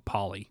was like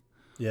Polly.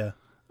 Yeah.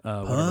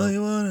 Whatever.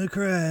 You want a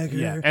cracker?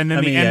 Yeah, and then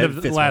I mean, the end yeah, of it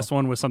the fits last well.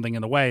 one was Something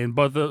in the Way, and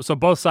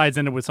both sides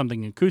ended with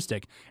something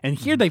acoustic. And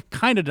here they've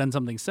kind of done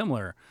something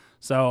similar.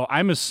 So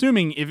I'm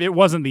assuming if it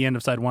wasn't the end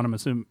of side one, I'm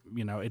assuming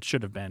it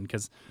should have been,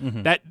 because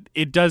that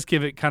it does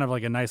give it kind of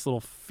like a nice little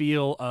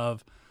feel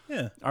of,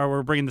 Yeah. all right,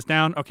 we're bringing this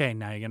down. Okay,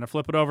 now you're gonna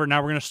flip it over.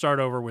 Now we're gonna start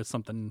over with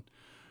something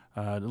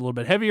a little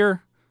bit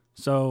heavier.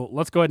 So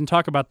let's go ahead and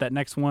talk about that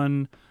next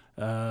one,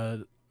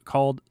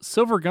 called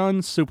Silver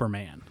Gun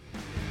Superman.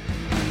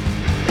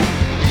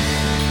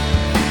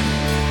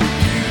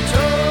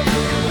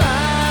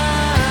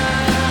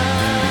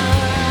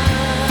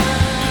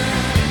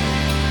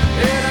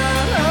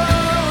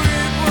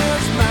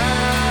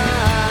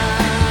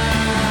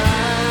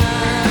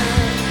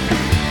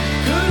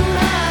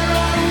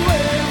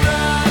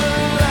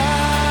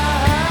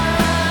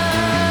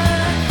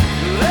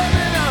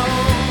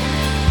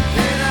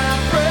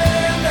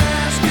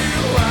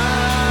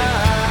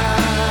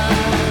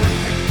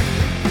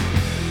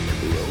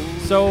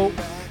 So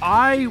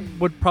I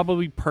would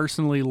probably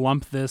personally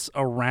lump this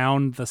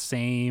around the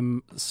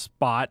same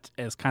spot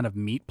as kind of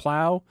Meat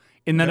Plow,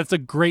 in that it's a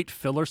great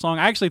filler song.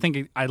 I actually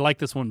think I like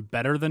this one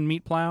better than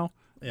Meat Plow.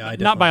 Yeah, I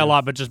not by a definitely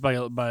lot, but just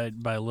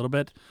by a little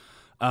bit.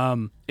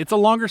 It's a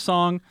longer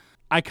song.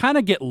 I kind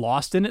of get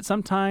lost in it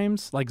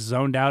sometimes, like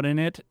zoned out in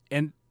it,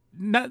 and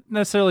not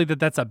necessarily that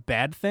that's a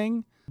bad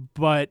thing,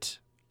 but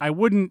I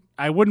wouldn't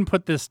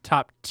put this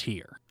top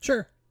tier.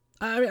 Sure.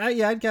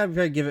 I'd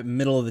gotta give it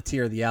middle of the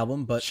tier of the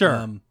album, but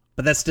Sure.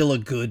 But that's still a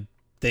good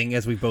thing,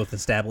 as we both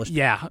established.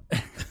 Yeah.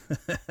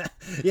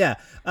 Yeah.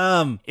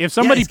 If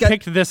somebody it's got-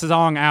 picked this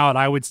song out,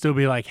 I would still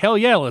be like, hell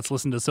yeah, let's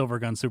listen to Silver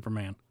Gun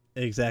Superman.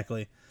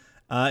 Exactly.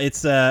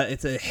 It's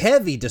a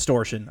heavy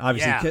distortion,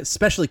 obviously, Yeah.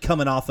 especially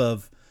coming off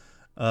of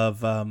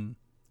the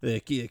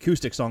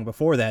acoustic song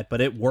before that.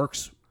 But it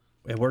works.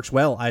 It works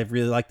well. I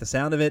really like the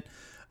sound of it.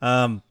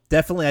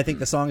 Definitely, I think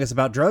the song is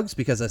about drugs,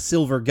 because a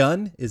silver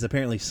gun is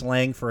apparently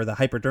slang for the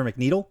hypodermic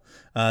needle.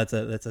 It's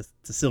a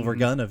silver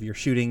gun of you're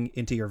shooting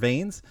into your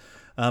veins,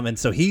 and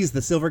so he's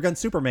the Silver Gun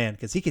Superman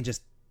because he can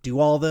just do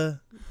all the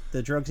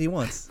drugs he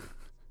wants.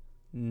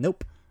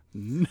 Nope.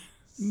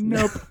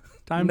 Nope.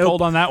 Time Nope.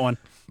 told on that one.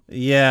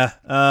 Yeah.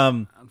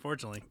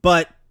 Unfortunately.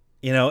 But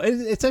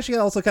it's actually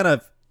also kind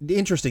of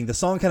interesting. The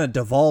song kind of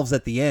devolves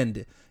at the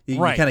end.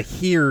 You Right. kind of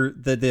hear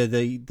the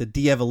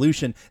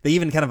de-evolution. They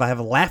even kind of have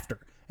laughter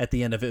at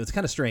the end of it. It's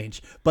kind of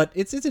strange, but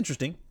it's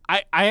interesting.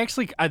 I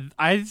actually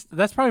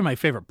that's probably my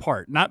favorite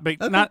part. Not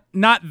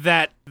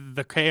that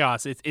the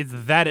chaos. It's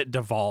that it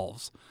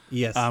devolves.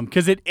 Yes.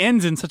 Because it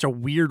ends in such a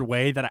weird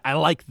way that I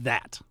like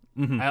that.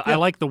 I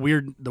like the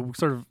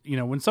sort of,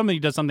 when somebody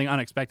does something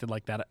unexpected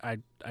like that, I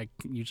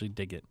usually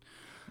dig it.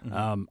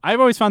 I've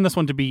always found this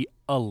one to be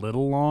a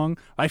little long.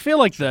 I feel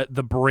like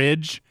the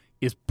bridge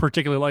is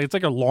particularly long. It's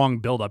like a long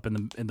buildup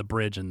in the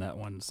bridge in that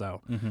one.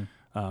 So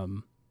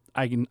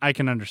I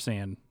can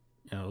understand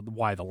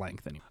why the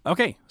length. Anyway.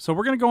 Okay, so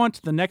we're gonna go on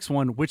to the next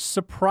one, which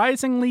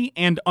surprisingly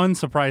and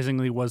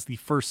unsurprisingly was the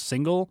first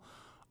single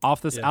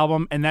off this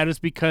album, and that is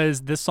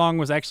because this song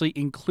was actually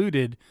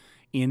included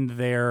in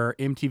their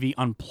MTV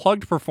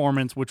Unplugged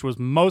performance, which was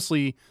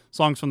mostly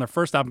songs from their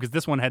first album, because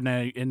this one had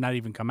not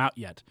even come out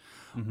yet.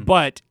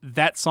 But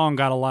that song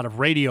got a lot of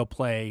radio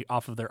play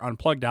off of their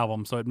Unplugged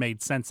album, so it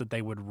made sense that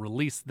they would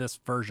release this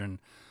version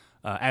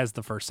as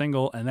the first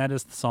single, and that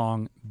is the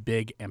song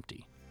Big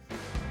Empty.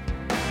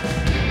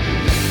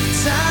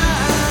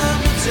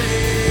 Time to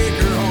take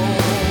her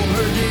home.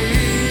 Her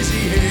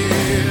dizzy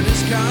head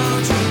is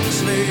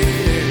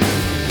contemplated.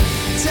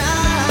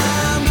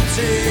 Time to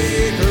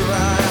take her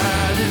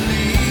ride. It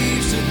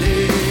leaves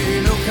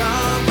today. No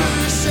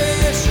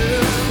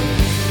conversation.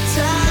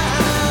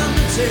 Time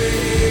to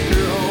take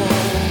her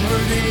home.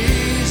 Her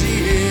dizzy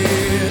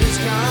head is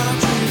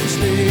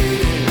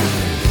contemplated.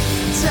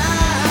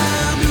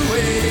 Time to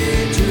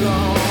wait too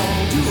long.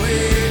 To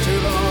wait too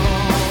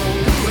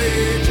long. To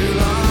wait too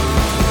long.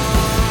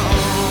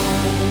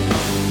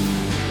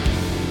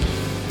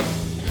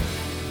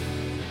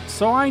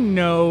 So I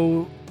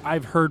know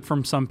I've heard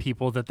from some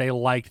people that they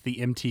liked the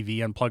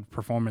MTV Unplugged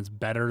performance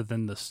better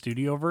than the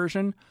studio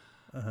version.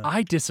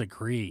 I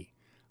disagree.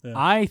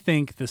 I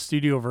think the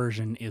studio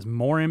version is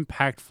more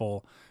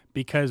impactful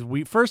because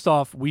we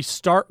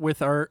start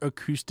with our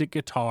acoustic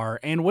guitar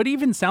and what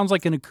even sounds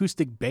like an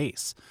acoustic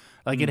bass.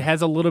 Like it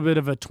has a little bit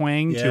of a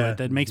twang to it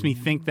that makes me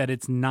think that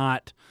it's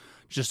not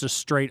just a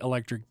straight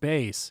electric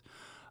bass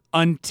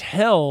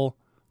until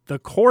the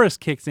chorus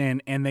kicks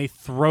in and they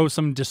throw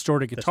some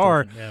distorted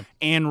guitar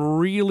and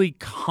really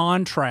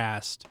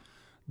contrast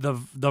the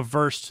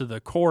verse to the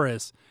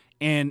chorus,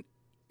 and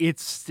it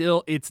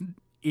still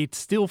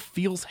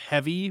feels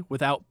heavy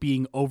without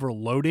being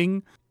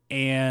overloading.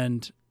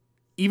 And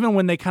even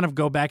when they kind of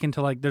go back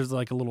into there's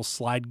like a little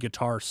slide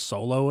guitar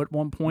solo at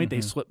one point, they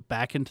slip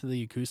back into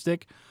the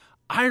acoustic.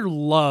 I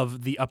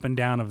love the up and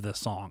down of this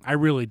song. I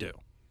really do.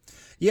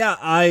 Yeah,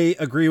 I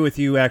agree with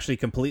you actually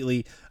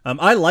completely.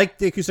 I like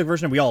the acoustic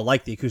version. We all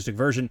like the acoustic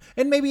version.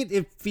 And maybe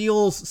it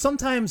feels,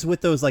 sometimes with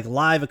those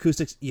live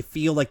acoustics, you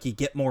feel like you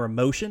get more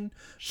emotion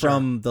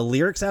from the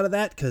lyrics out of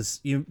that,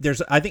 because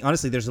I think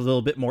honestly there's a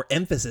little bit more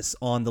emphasis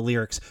on the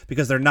lyrics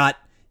because they're not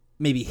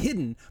maybe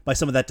hidden by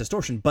some of that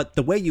distortion. But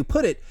the way you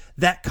put it,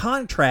 that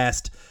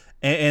contrast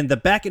and the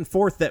back and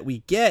forth that we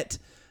get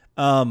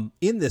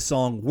in this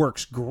song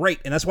works great.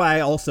 And that's why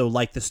I also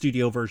like the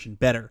studio version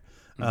better.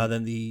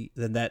 Than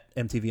that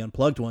MTV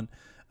Unplugged one.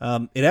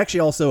 It actually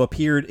also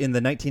appeared in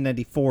the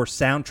 1994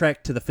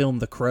 soundtrack to the film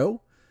The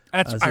Crow.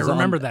 I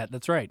remember that.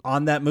 That's right.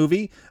 On that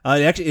movie,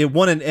 it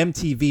won an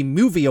MTV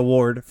Movie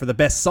Award for the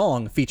best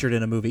song featured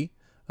in a movie,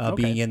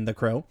 being in The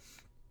Crow.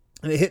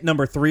 And it hit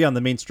number 3 on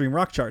the mainstream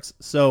rock charts.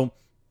 So,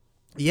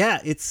 yeah,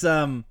 it's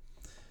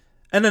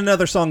and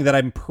another song that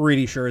I'm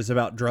pretty sure is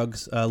about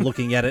drugs.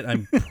 Looking at it,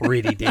 I'm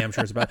pretty damn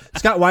sure it's about.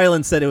 Scott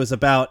Weiland said it was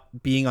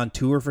about being on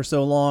tour for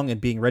so long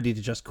and being ready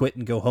to just quit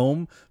and go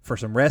home for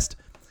some rest.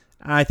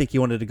 I think he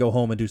wanted to go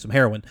home and do some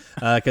heroin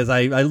because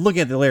I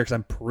looking at the lyrics,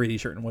 I'm pretty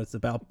certain what it's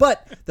about.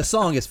 But the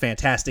song is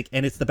fantastic,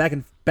 and it's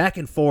the back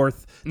and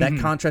forth, that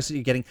contrast that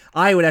you're getting.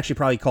 I would actually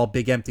probably call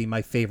Big Empty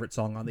my favorite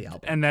song on the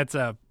album. And that's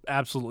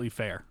absolutely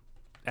fair.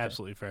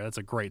 Absolutely fair. That's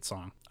a great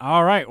song.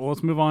 All right, well,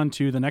 let's move on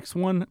to the next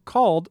one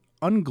called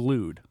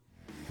Unglued.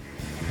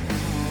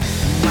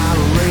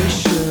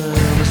 Moderation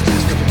is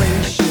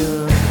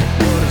destination.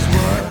 What is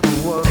what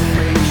and what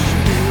makes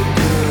you feel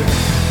good?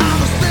 All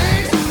those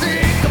things to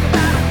think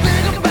about,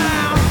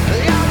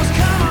 they always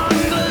come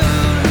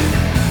unglued.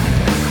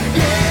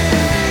 Yeah,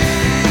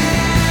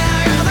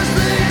 I got this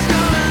things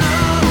coming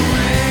on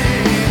me.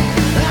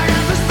 I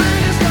got this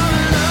things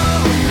coming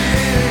on me.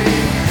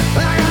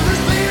 I got this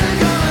feeling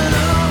coming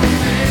on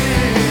me.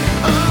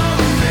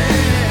 On me.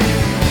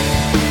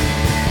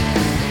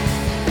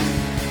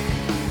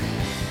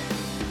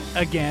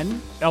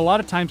 Again, a lot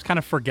of times kind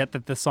of forget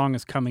that this song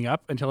is coming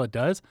up until it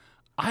does.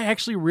 I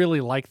actually really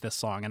like this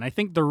song, and I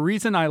think the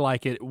reason I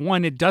like it,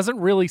 one, it doesn't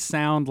really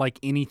sound like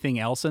anything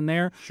else in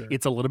there. Sure.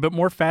 It's a little bit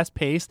more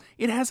fast-paced.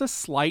 It has a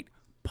slight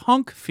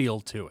punk feel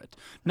to it.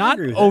 Not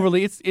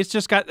overly. It's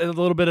just got a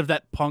little bit of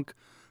that punk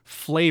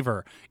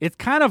flavor. It's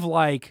kind of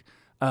like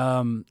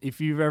if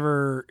you've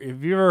ever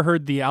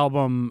heard the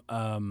album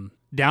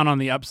Down on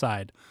the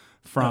Upside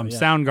from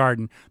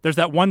Soundgarden. There's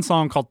that one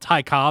song called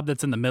Ty Cobb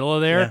that's in the middle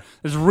of there. Yeah.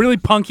 It's really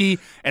punky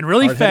and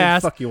really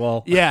fast. Fuck you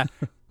all. Yeah.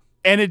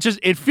 And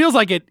it feels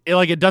like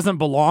it doesn't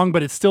belong,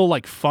 but it's still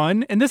like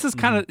fun. And this is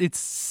kind of it's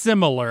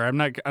similar. I'm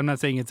not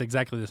saying it's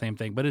exactly the same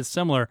thing, but it's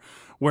similar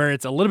where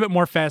it's a little bit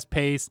more fast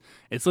paced.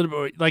 It's a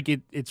little bit like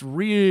it's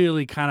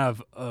really kind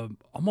of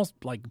almost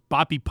like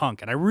boppy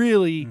punk, and I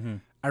really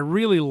I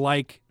really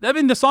like. I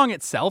mean, the song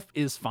itself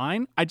is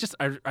fine.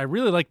 I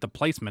really like the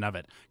placement of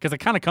it because it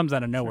kind of comes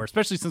out of nowhere,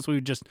 especially since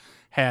we just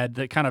had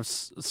the kind of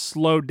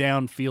slowed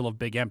down feel of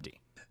Big Empty.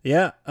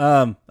 Yeah,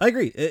 I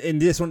agree.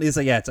 And this one is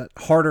it's a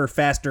harder,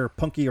 faster,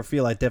 punkier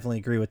feel. I definitely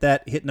agree with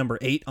that. Hit number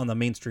 8 on the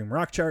mainstream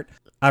rock chart.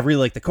 I really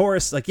like the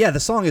chorus. The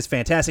song is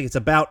fantastic. It's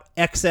about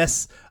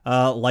excess,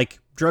 like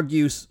drug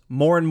use,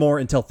 more and more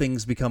until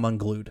things become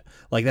unglued.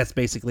 Like that's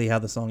basically how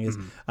the song is.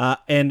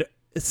 And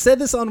it said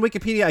this on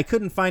Wikipedia. I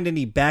couldn't find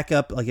any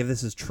backup, like if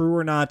this is true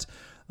or not.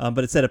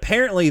 But it said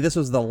apparently this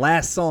was the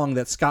last song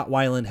that Scott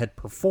Weiland had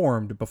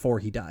performed before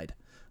he died.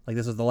 Like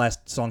this was the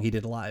last song he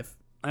did live.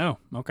 Oh,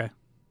 okay.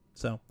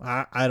 So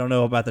I don't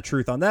know about the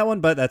truth on that one,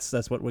 but that's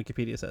what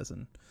Wikipedia says.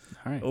 And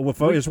All right.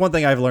 there's one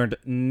thing I've learned: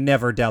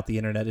 never doubt the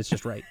internet. It's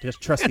just right.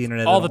 Just trust the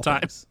internet all at the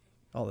time. times.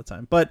 All the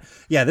time. But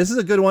yeah, this is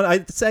a good one.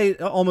 I'd say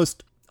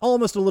almost a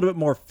little bit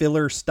more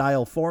filler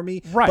style for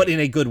me, Right. but in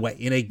a good way.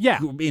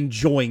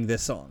 Enjoying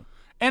this song.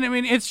 And I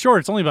mean, it's short.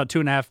 It's only about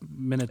 2.5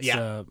 minutes,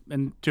 Yeah.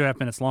 and 2.5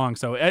 minutes long.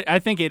 So I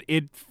think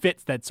it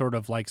fits that sort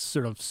of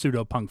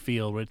pseudo punk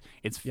feel.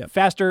 It's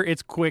faster,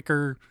 it's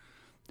quicker.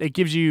 It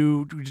gives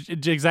you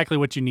exactly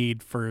what you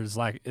need for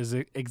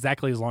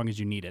exactly as long as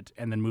you need it,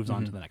 and then moves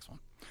on to the next one.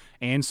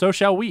 And so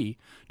shall we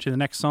to the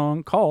next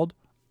song called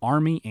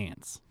Army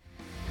Ants.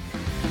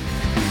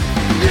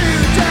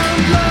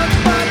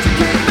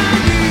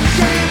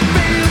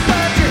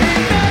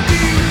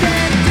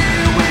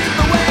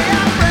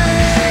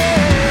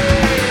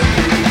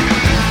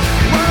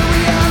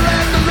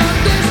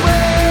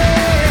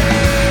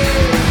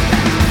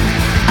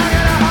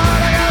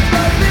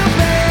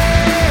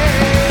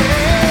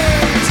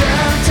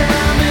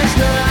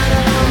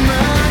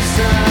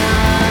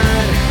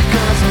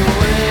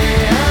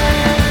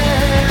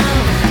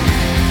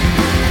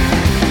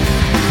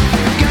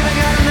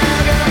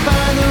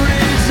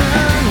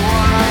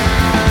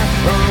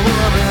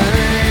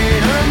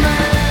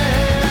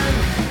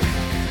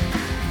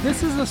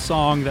 This is a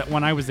song that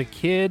when I was a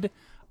kid,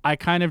 I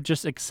kind of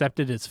just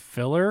accepted as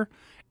filler,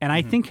 and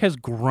I think has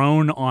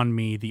grown on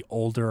me the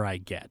older I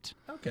get.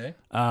 Okay.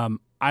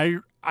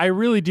 I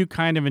really do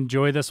kind of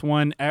enjoy this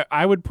one.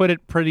 I would put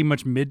it pretty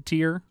much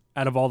mid-tier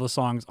out of all the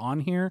songs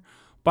on here,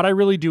 but I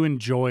really do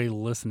enjoy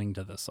listening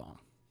to this song.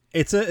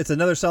 It's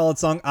another solid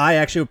song. I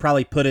actually would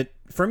probably put it,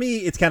 for me,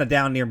 it's kind of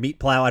down near Meat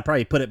Plow. I'd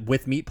probably put it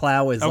with Meat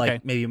Plow as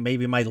like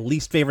maybe my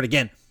least favorite.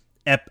 Again,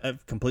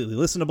 completely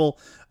listenable,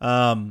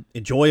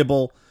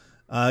 enjoyable,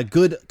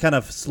 good kind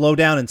of slow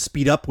down and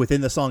speed up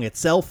within the song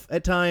itself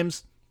at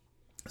times.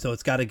 So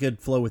it's got a good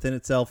flow within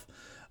itself.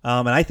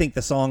 And I think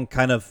the song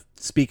kind of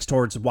speaks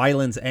towards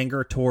Weiland's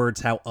anger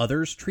towards how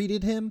others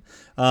treated him.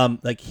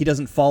 Like he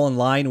doesn't fall in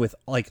line with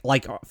like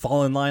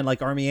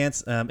Army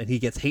Ants, and he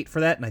gets hate for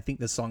that. And I think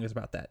this song is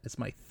about that. It's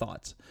my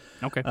thoughts.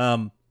 Okay.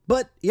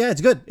 But yeah, it's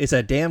good. It's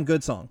a damn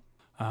good song.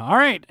 All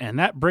right, and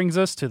that brings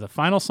us to the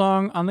final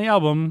song on the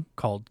album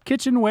called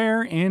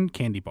Kitchenware and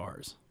Candy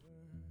Bars.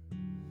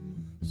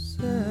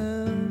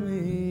 Sail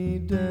me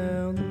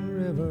down the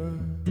river.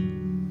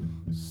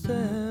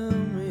 Sail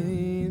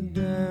me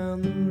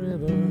down the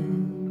river.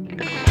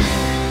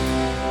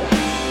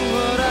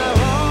 What I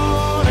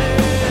wanted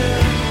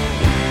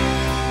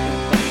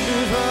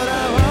is what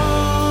I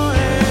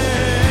wanted.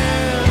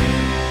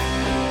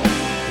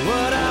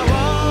 What I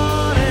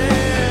wanted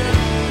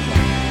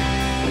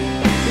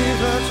is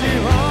what she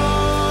wanted.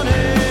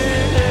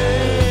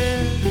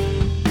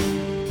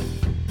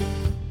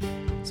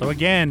 So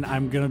again,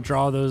 I'm going to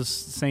draw those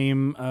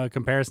same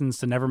comparisons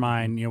to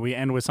Nevermind. You know, we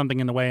end with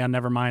Something in the Way on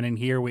Nevermind, and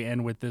here we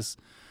end with this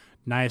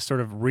nice sort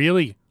of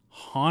really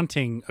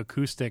haunting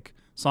acoustic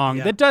song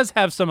that does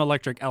have some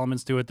electric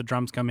elements to it. The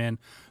drums come in.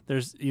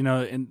 There's, you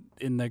know,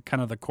 in the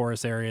kind of the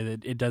chorus area,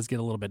 that it does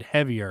get a little bit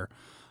heavier,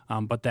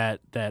 but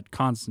that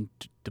constant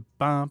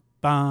on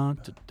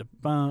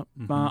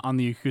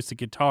the acoustic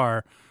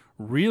guitar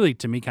really,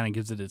 to me, kind of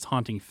gives it its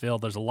haunting feel.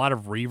 There's a lot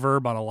of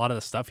reverb on a lot of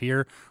the stuff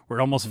here, where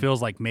it almost feels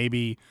like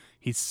maybe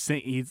he's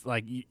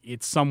like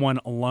it's someone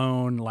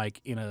alone, like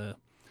in a,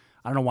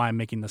 I don't know why I'm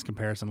making this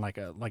comparison, like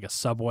a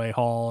subway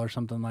hall or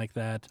something like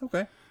that.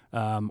 Okay.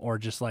 Or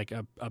just like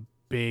a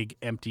big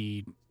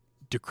empty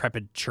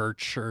decrepit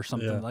church or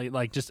something,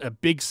 like just a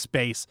big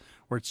space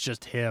where it's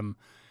just him.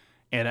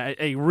 And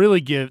I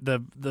really give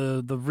the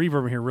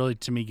reverb here really,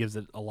 to me, gives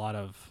it a lot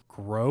of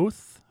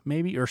growth,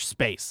 maybe, or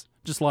space.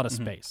 Just a lot of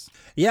space.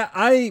 Yeah,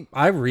 I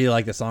really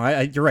like this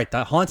song. You're right.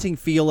 The haunting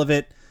feel of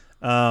it.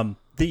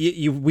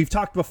 We've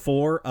talked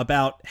before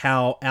about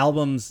how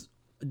albums,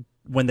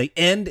 when they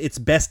end, it's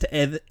best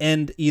to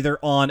end either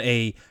on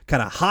a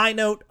kind of high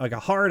note, like a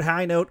hard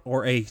high note,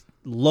 or a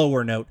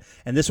lower note.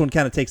 And this one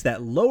kind of takes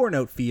that lower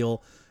note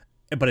feel,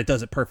 but it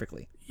does it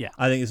perfectly. Yeah.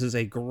 I think this is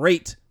a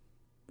great,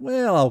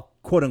 well,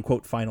 quote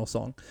unquote final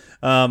song.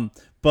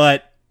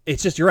 But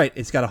it's just, you're right,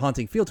 it's got a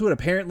haunting feel to it.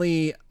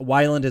 Apparently,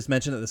 Weiland has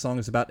mentioned that the song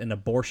is about an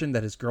abortion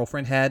that his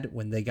girlfriend had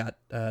when they got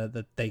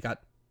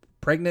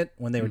pregnant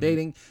when they were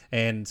dating,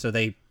 and so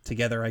they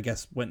together, I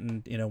guess, went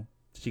and, you know,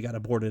 she got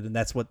aborted, and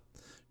that's what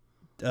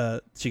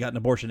she got an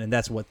abortion, and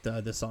that's what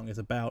this song is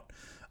about,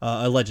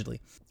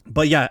 allegedly.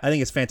 But yeah, I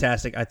think it's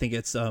fantastic. I think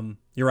it's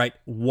you're right,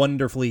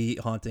 wonderfully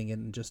haunting,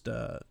 and just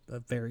a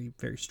very,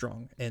 very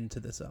strong end to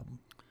this album.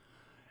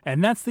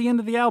 And that's the end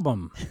of the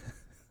album.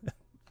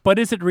 But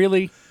is it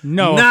really?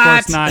 No, Not!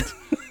 of course not.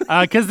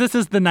 Because this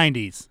is the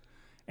 90s.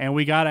 And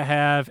we got to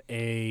have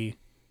a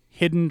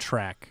hidden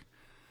track.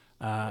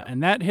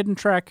 And that hidden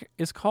track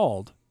is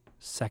called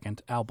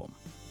Second Album.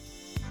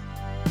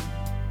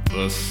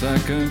 The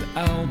second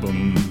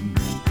album,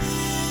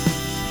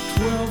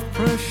 12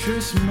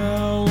 precious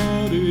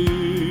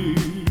melodies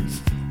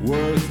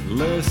worth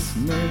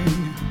listening.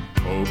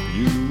 Hope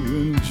you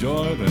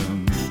enjoy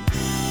them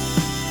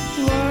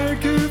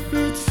like if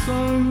it's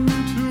sung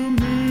to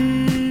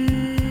me.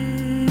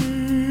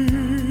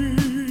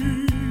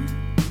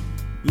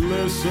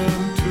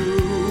 Listen to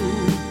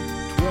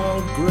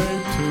 12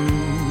 great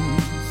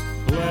tunes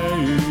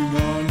playing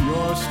on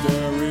your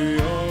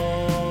stereo.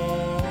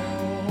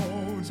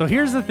 So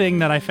here's the thing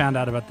that I found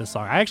out about this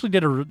song. I actually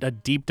did a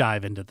deep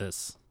dive into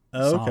this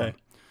song. Okay.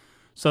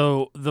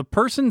 So the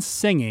person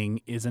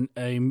singing is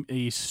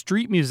a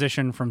street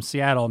musician from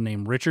Seattle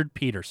named Richard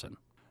Peterson.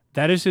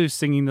 That is who's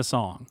singing the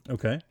song.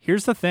 Okay.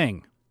 Here's the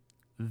thing.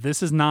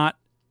 This is not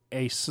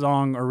a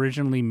song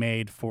originally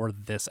made for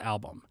this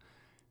album.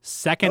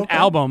 Second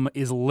album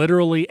is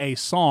literally a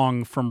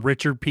song from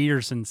Richard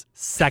Peterson's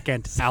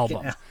second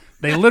album.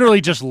 They literally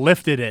just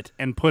lifted it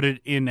and put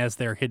it in as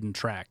their hidden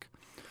track.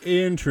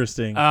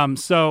 Interesting.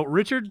 So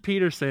Richard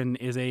Peterson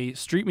is a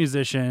street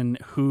musician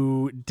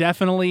who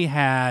definitely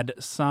had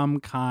some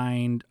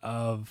kind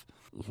of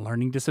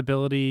learning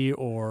disability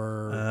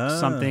or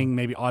something,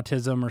 maybe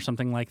autism or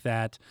something like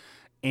that.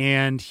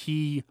 And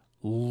he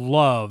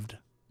loved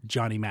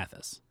Johnny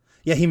Mathis.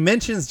 Yeah, he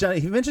mentions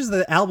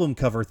the album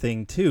cover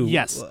thing too.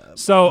 Yes.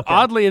 So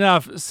oddly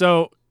enough,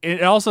 so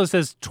it also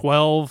says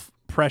 12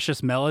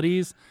 precious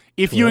melodies.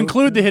 If you 12?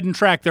 include the hidden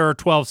track, there are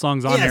 12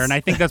 songs on Yes. there, and I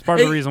think that's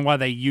part of the reason why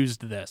they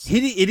used this.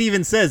 It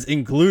even says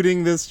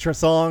including this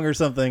song or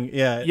something.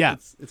 Yeah. Yeah.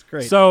 It's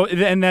great. So,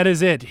 and that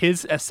is it.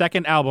 His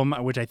second album,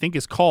 which I think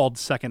is called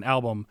Second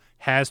Album,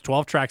 has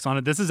 12 tracks on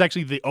it. This is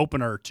actually the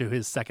opener to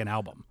his second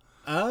album,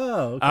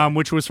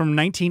 which was from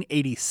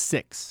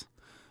 1986.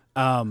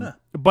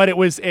 But it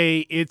was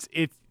it's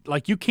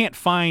like you couldn't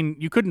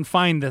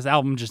find this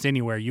album just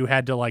anywhere. You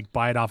had to like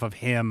buy it off of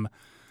him.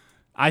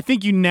 I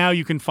think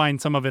you can find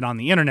some of it on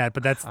the internet,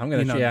 but that's I'm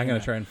gonna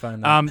try and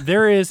find that.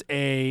 There is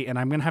and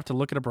I'm gonna have to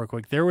look it up real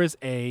quick. There was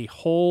a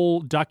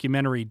whole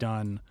documentary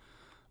done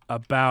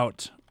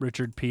about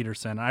Richard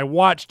Peterson. I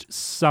watched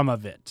some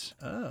of it.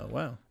 Oh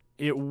wow.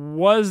 It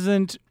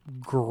wasn't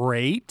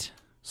great,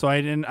 so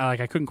I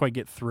couldn't quite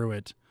get through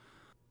it.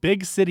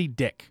 Big City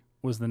Dick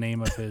was the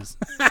name of his.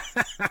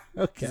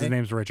 Okay. His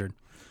name's Richard.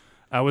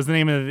 Was the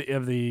name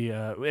of the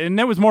and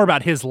it was more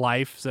about his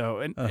life.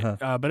 So,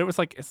 but it was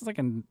like it's like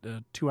a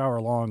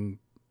 2-hour long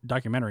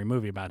documentary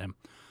movie about him.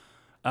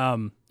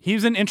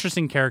 He's an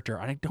interesting character.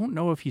 I don't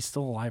know if he's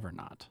still alive or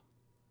not.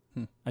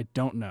 I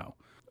don't know.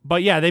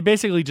 But yeah, they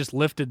basically just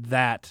lifted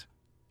that,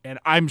 and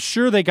I'm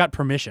sure they got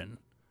permission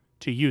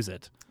to use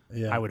it.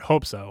 Yeah. I would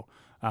hope so.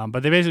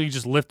 But they basically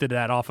just lifted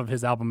that off of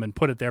his album and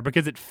put it there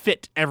because it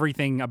fit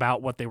everything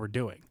about what they were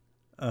doing.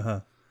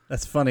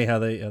 That's funny how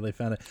they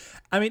found it.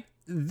 I mean,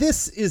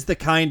 this is the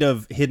kind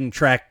of hidden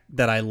track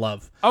that I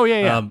love. Oh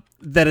yeah.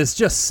 That is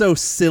just so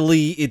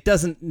silly. It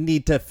doesn't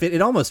need to fit.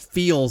 It almost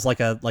feels like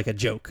a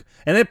joke,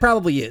 and it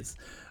probably is.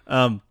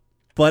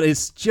 But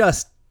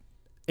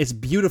it's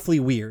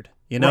beautifully weird.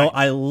 You know, Right.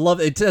 I love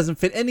it. It doesn't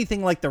fit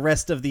anything like the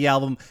rest of the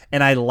album,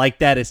 and I like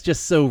that. It's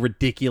just so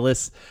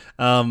ridiculous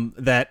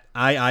that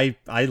I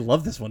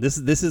love this one. This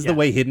is the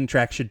way hidden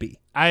track should be.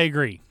 I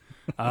agree.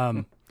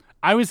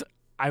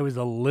 I was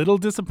a little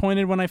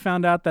disappointed when I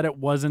found out that it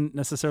wasn't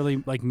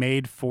necessarily like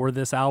made for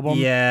this album.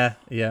 Yeah.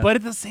 But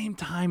at the same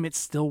time, it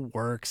still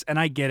works, and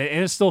I get it,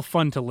 and it's still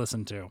fun to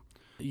listen to.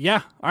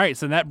 Yeah. All right.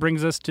 So that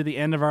brings us to the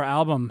end of our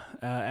album.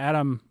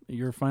 Adam,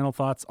 your final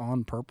thoughts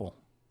on Purple?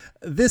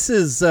 This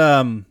is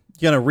going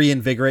to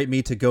reinvigorate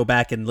me to go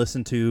back and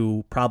listen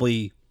to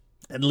probably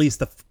at least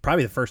the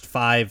first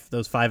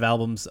those five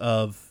albums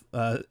of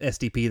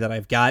SDP that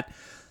I've got,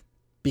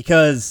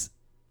 because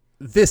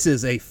this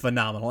is a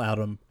phenomenal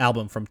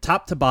album from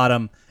top to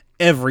bottom.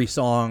 Every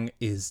song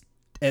is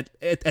at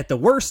the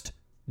worst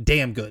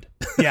damn good.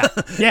 Yeah.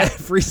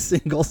 Every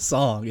single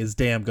song is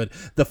damn good.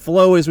 The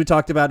flow, as we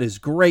talked about, is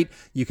great.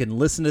 You can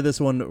listen to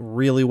this one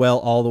really well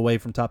all the way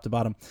from top to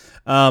bottom.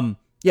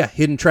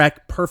 Hidden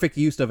track, perfect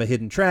use of a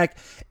hidden track.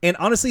 And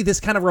honestly, this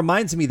kind of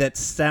reminds me that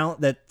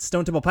Stone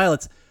Temple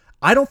Pilots,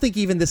 I don't think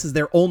even this is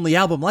their only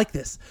album like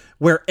this,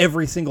 where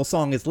every single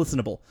song is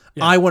listenable.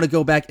 Yeah. I want to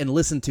go back and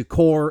listen to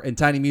Core and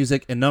Tiny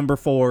Music and Number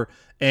 4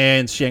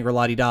 and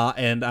Shangri-La-Di-Da,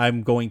 and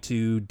I'm going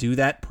to do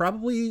that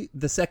probably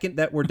the second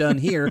that we're done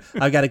here.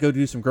 I've got to go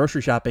do some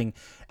grocery shopping.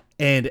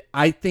 And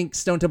I think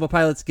Stone Temple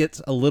Pilots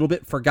gets a little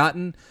bit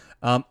forgotten,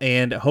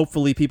 and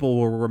hopefully people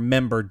will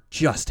remember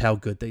just how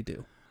good they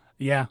do.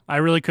 Yeah, I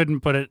really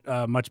couldn't put it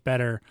much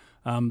better.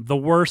 The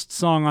worst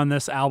song on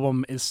this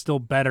album is still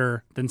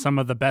better than some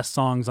of the best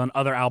songs on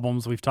other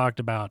albums we've talked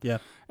about. Yeah.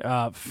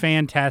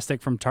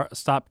 Fantastic from top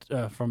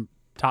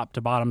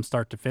to bottom,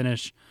 start to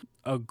finish.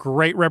 A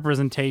great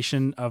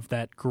representation of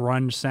that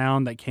grunge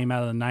sound that came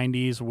out of the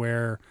 90s,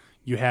 where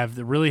you have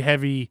the really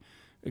heavy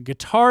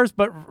guitars,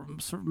 but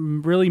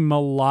really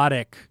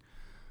melodic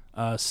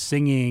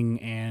singing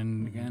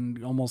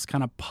and almost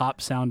kind of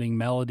pop sounding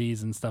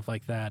melodies and stuff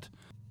like that.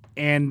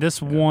 And this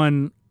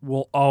one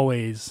will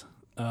always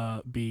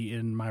be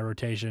in my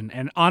rotation.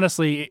 And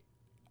honestly,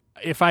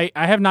 if I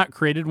have not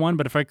created one,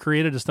 but if I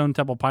created a Stone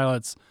Temple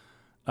Pilots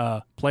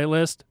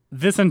playlist,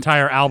 this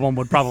entire album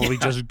would probably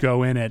just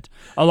go in it,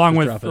 along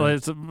with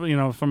some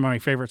of my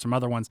favorites, some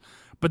other ones.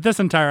 But this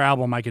entire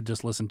album I could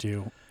just listen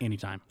to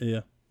anytime.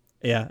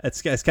 Yeah,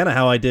 it's kind of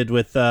how I did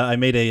with I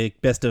made a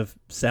best of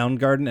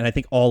Soundgarden, and I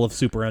think all of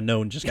Super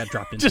Unknown just got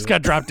dropped into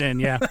got dropped in.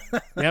 Yeah.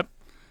 Yep.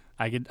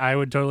 I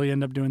would totally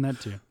end up doing that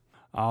too.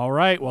 All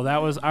right, well,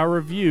 that was our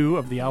review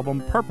of the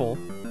album Purple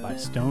by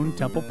Stone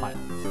Temple Pilots.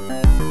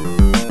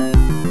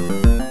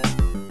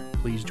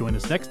 Please join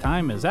us next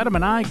time as Adam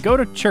and I go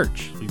to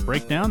church. We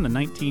break down the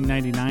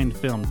 1999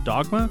 film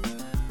Dogma,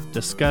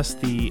 discuss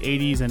the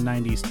 80s and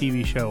 90s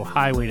TV show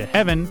Highway to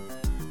Heaven,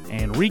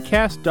 and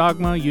recast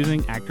Dogma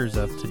using actors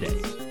of today.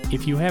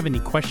 If you have any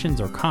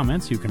questions or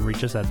comments, you can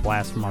reach us at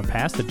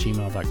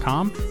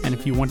blastfromourpast@gmail.com. And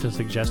if you want to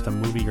suggest a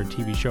movie or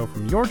TV show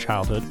from your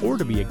childhood or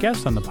to be a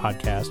guest on the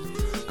podcast,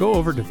 go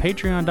over to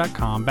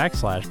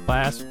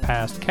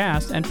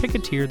patreon.com/blastpastcast and pick a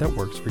tier that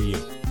works for you.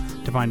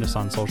 To find us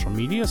on social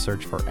media,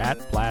 search for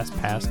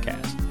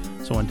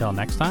 @blastpastcast. So until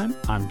next time,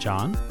 I'm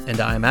John. And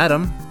I'm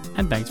Adam.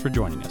 And thanks for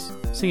joining us.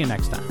 See you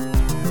next time.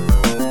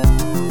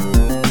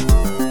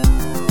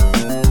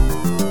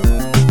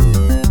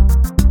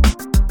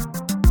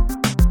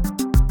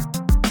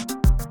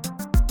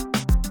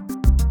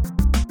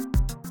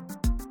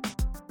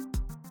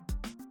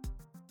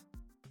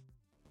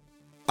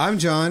 I'm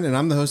John, and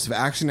I'm the host of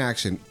Action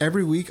Action.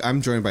 Every week,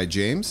 I'm joined by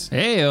James.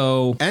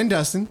 Heyo. And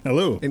Dustin.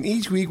 Hello. And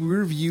each week, we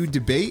review,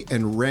 debate,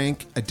 and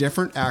rank a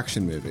different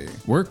action movie.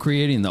 We're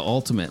creating the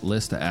ultimate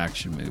list of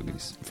action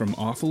movies. From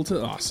awful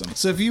to awesome.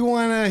 So if you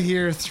want to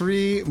hear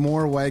 3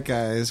 more white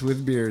guys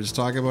with beards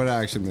talk about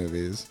action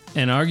movies,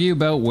 And argue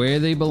about where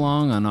they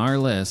belong on our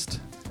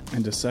list,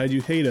 And decide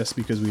you hate us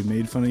because we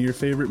made fun of your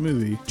favorite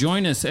movie.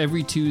 join us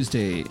every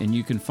Tuesday, and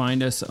you can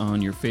find us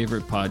on your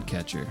favorite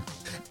podcatcher.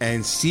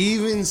 and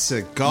Steven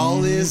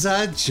Seagal is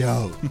a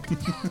joke.